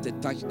 Let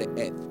it touch the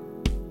earth.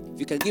 If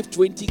you can give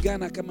 20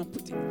 Ghana, come and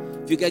put it.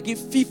 If you can give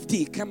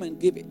 50, come and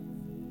give it.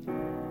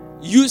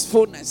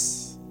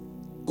 Usefulness.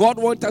 God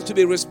wants us to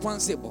be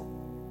responsible.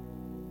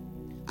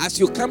 As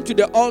you come to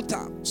the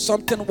altar,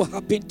 something will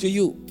happen to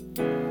you.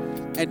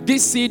 And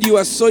this seed you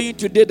are sowing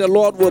today, the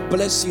Lord will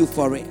bless you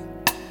for it.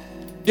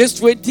 This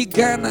 20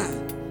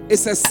 Ghana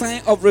is a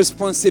sign of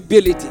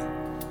responsibility.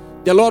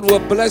 The Lord will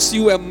bless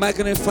you and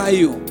magnify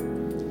you.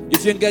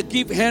 If you can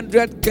give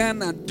 100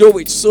 Ghana, do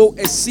it. Sow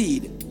a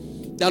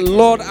seed. The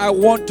Lord, I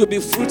want to be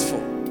fruitful.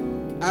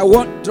 I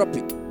want, drop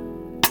it.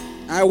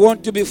 I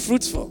want to be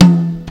fruitful.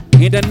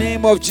 In the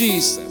name of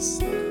Jesus.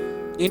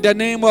 In the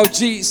name of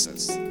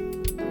Jesus.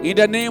 In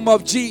the name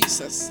of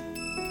Jesus.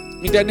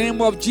 In the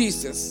name of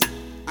Jesus.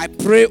 I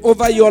pray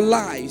over your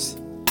lives.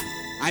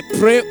 I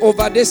pray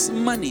over these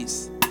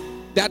monies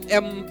that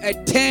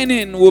a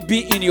turning will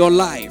be in your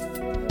life.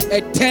 A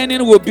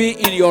turning will be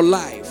in your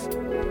life.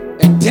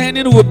 A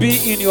turning will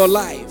be in your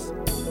life.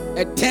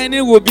 A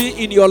turning will be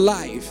in your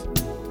life.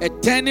 A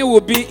turning will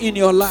be in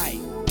your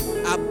life.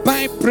 I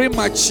bind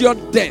premature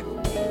death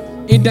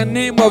in the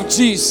name of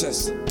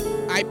Jesus.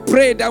 I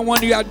pray that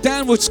when you are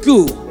done with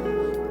school,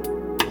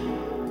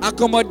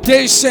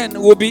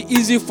 accommodation will be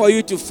easy for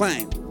you to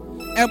find.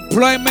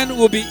 Employment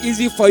will be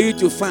easy for you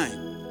to find.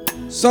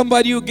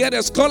 Somebody will get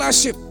a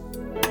scholarship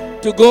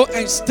to go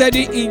and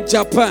study in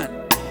Japan.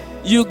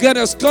 You get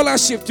a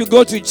scholarship to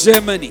go to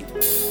Germany.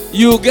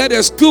 You get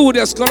a school with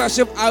a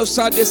scholarship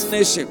outside this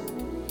nation.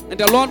 And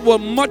the Lord will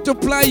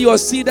multiply your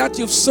seed that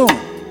you've sown.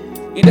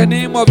 In the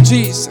name of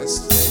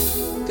Jesus.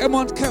 Come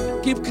on,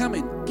 come. Keep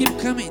coming. Keep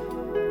coming.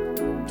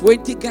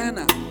 20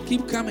 Ghana.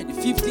 Keep coming.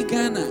 50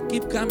 Ghana.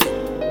 Keep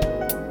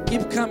coming.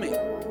 Keep coming.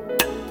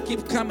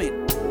 Keep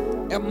coming.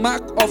 A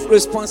mark of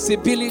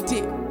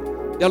responsibility.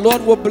 The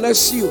Lord will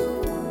bless you.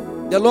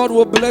 The Lord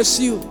will bless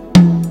you.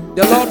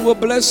 The Lord will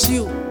bless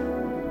you.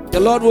 The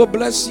Lord will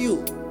bless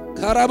you.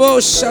 Karabo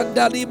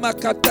Shandali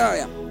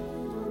Makataya.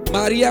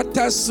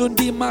 Mariata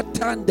Sundi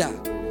Matanda.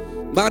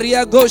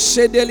 Maria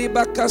Goshe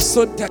Delibaka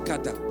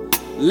Sontakata.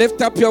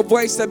 Lift up your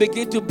voice and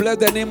begin to bless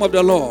the name of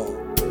the Lord.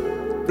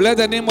 Bless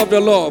the name of the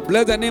Lord.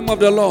 Bless the name of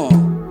the Lord.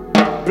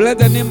 Bless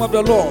the name of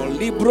the Lord.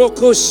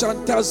 Libroko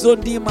Shanta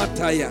Zondi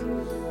Mataya.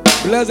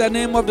 Bless the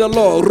name of the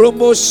Lord.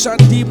 Romo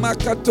Shanti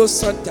Makato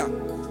Santa.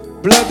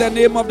 Bless the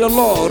name of the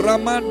Lord.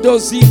 Ramando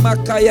Zima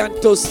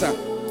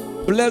Kayantosa.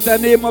 Bless the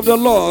name of the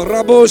Lord.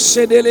 Rabo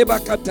Shedele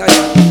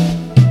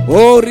Bakataya.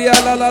 Oria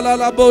la la la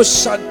la bo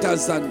Shanta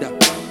Zanda.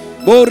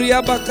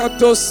 Boria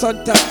Bakato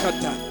Santa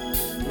Kata.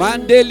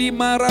 Mandeli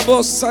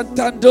Marabo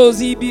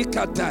Santandozi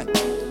Bikata.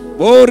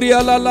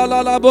 Boria la la la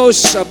la bo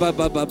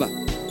Shababa.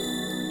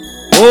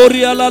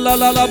 Oria la la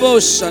la la bo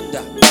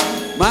Shanda.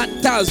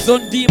 Manta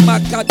Zondi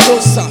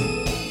Makatosa.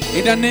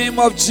 In the name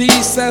of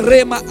Jesus,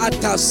 Rema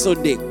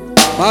Atasonde.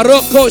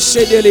 Maroko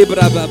Shedele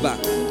Brababa.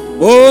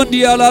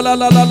 Ondia la la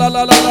la la la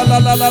la la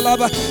la la la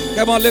la.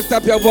 Come on, lift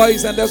up your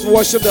voice and let's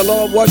worship the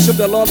Lord. Worship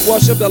the Lord.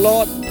 Worship the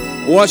Lord.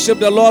 Worship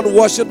the Lord.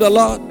 Worship the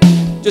Lord.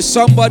 To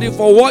somebody,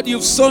 for what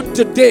you've sown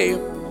today,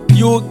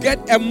 you will get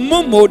a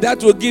momo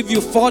that will give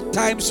you 4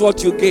 times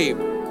what you gave.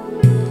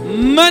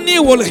 Money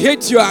will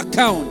hit your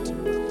account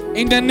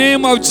in the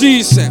name of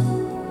Jesus.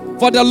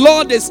 For the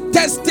Lord is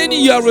testing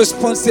your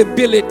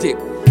responsibility.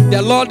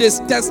 The Lord is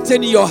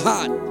testing your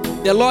heart.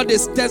 The Lord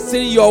is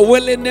testing your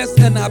willingness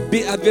and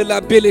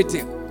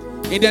availability.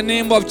 In the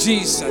name of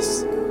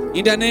Jesus.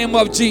 In the name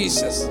of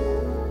Jesus.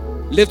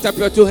 Lift up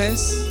your 2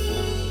 hands.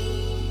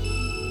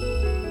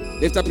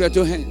 Lift up your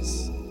 2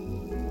 hands.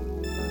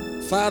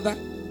 Father,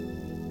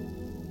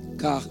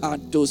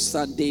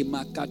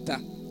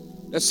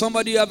 there's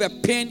somebody who have a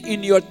pain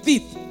in your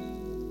teeth.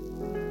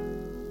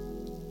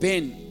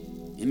 Pain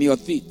in your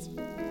teeth.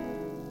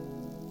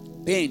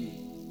 Pain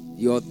in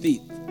your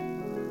teeth.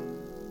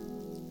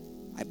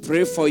 I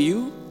pray for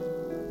you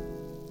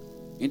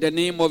in the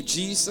name of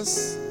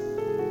Jesus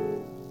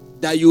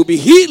that you'll be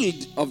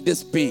healed of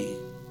this pain.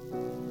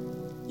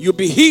 You'll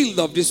be healed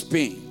of this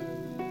pain.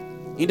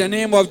 In the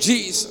name of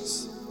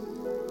Jesus,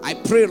 I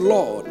pray,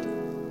 Lord,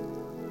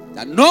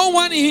 that no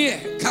one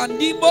here can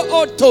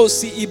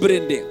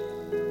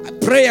I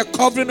pray a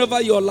covering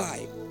over your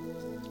life.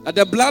 That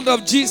the blood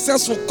of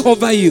Jesus will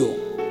cover you.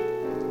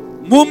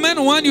 Moment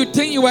when you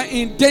think you are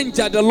in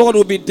danger, the Lord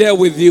will be there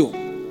with you.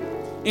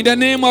 In the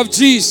name of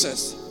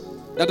Jesus.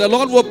 That the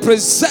Lord will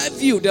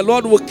preserve you. The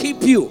Lord will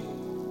keep you.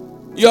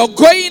 Your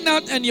going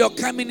out and your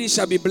coming in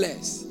shall be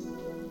blessed.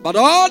 But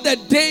all the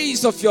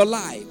days of your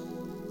life,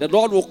 the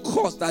Lord will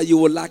cause that you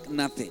will lack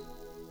nothing.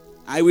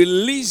 I will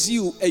release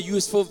you a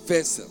useful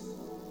vessel.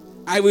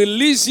 I will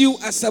release you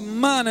as a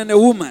man and a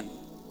woman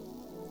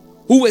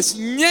who is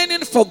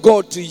yearning for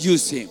God to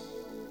use him.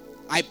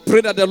 I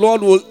pray that the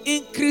Lord will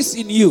increase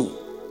in you.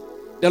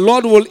 The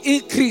Lord will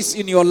increase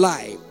in your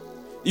life.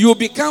 You will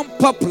become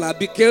popular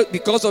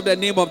because of the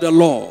name of the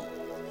Lord.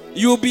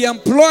 You will be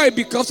employed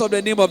because of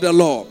the name of the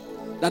Lord.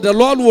 That the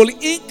Lord will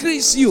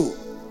increase you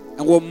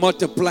and will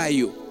multiply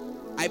you.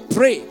 I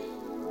pray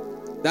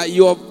that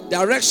your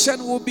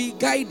direction will be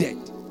guided.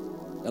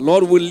 The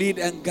Lord will lead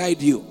and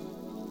guide you.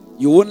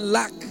 You won't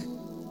lack.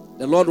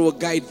 The Lord will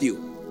guide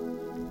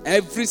you.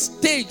 Every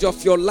stage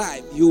of your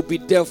life, He will be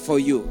there for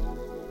you.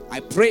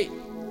 I pray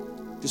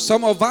to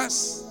some of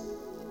us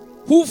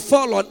who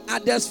fall on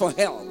others for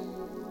help,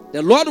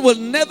 the Lord will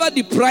never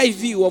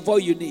deprive you of all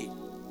you need.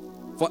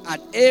 For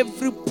at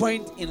every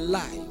point in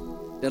life,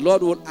 the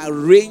Lord will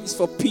arrange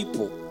for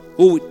people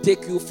who will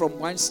take you from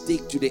one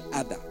stage to the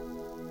other.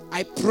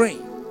 I pray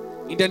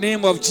in the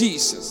name of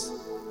Jesus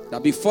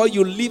that before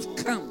you leave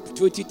camp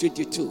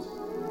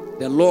 2022,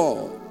 the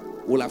Lord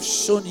will have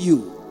shown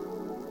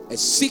you a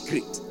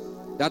secret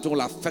that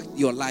will affect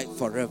your life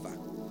forever.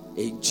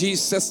 In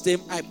Jesus'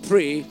 name I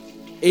pray.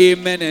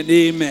 Amen and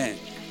amen.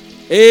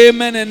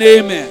 Amen and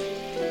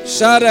amen.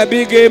 Shout a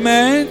big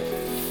amen.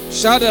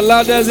 Shout a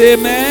loudest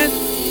amen.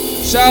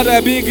 Shout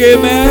a big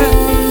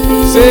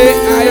amen. Say,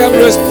 I am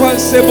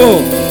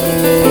responsible.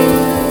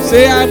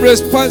 Say, I'm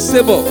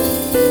responsible.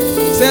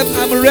 Say,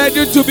 I'm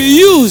ready to be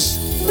used.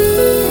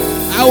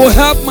 I will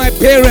help my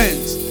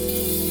parents.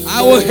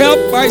 I will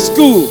help my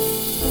school.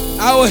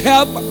 I will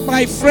help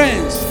my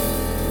friends.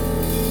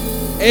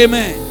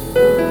 Amen.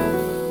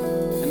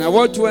 And I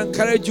want to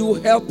encourage you,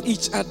 help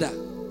each other.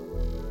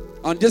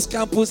 On this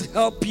campus,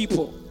 help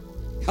people.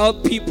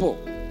 Help people.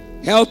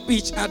 Help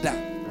each other.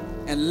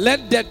 And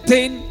let that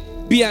thing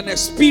be an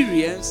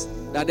experience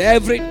that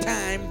every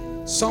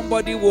time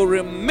somebody will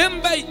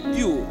remember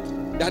you,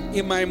 that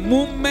in my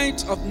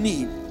moment of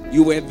need,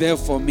 you were there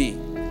for me.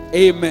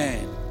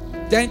 Amen.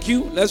 Thank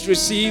you. Let's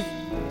receive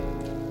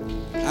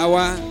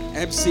our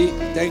MC.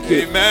 Thank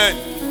you. Amen.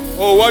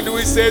 Oh, what do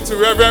we say to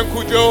Reverend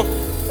Kujo?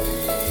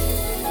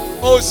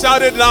 Oh,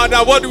 shout it louder.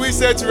 What do we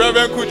say to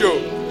Reverend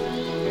Kujo?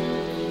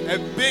 A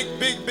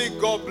big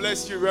God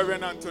bless you,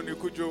 Reverend Anthony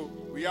Kujo.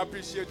 We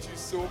appreciate you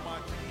so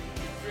much.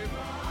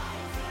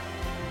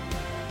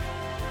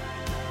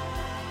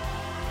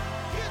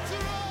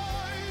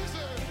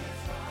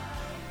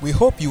 We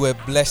hope you were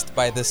blessed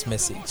by this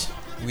message.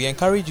 We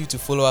encourage you to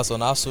follow us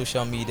on our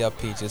social media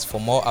pages for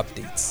more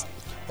updates.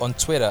 On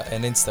Twitter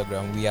and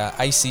Instagram, we are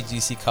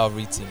ICGC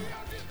Calvary Team.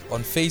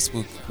 On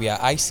Facebook, we are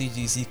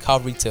ICGC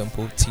Calvary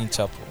Temple Teen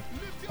Chapel.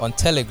 On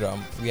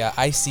Telegram, we are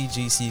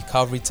ICGC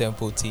Calvary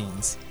Temple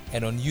Teens.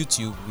 And on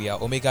YouTube, we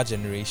are Omega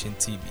Generation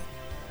TV.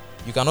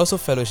 You can also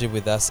fellowship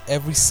with us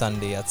every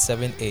Sunday at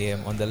 7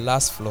 a.m. on the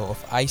last floor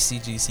of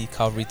ICGC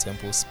Calvary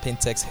Temple's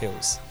Pentex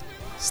Hills.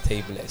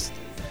 Stay blessed.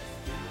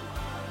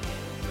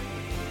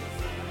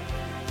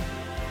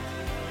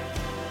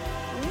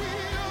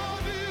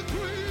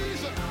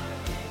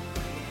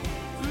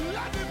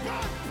 Let the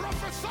man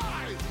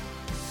prophesy.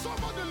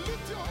 Somebody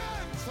lift your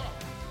hands.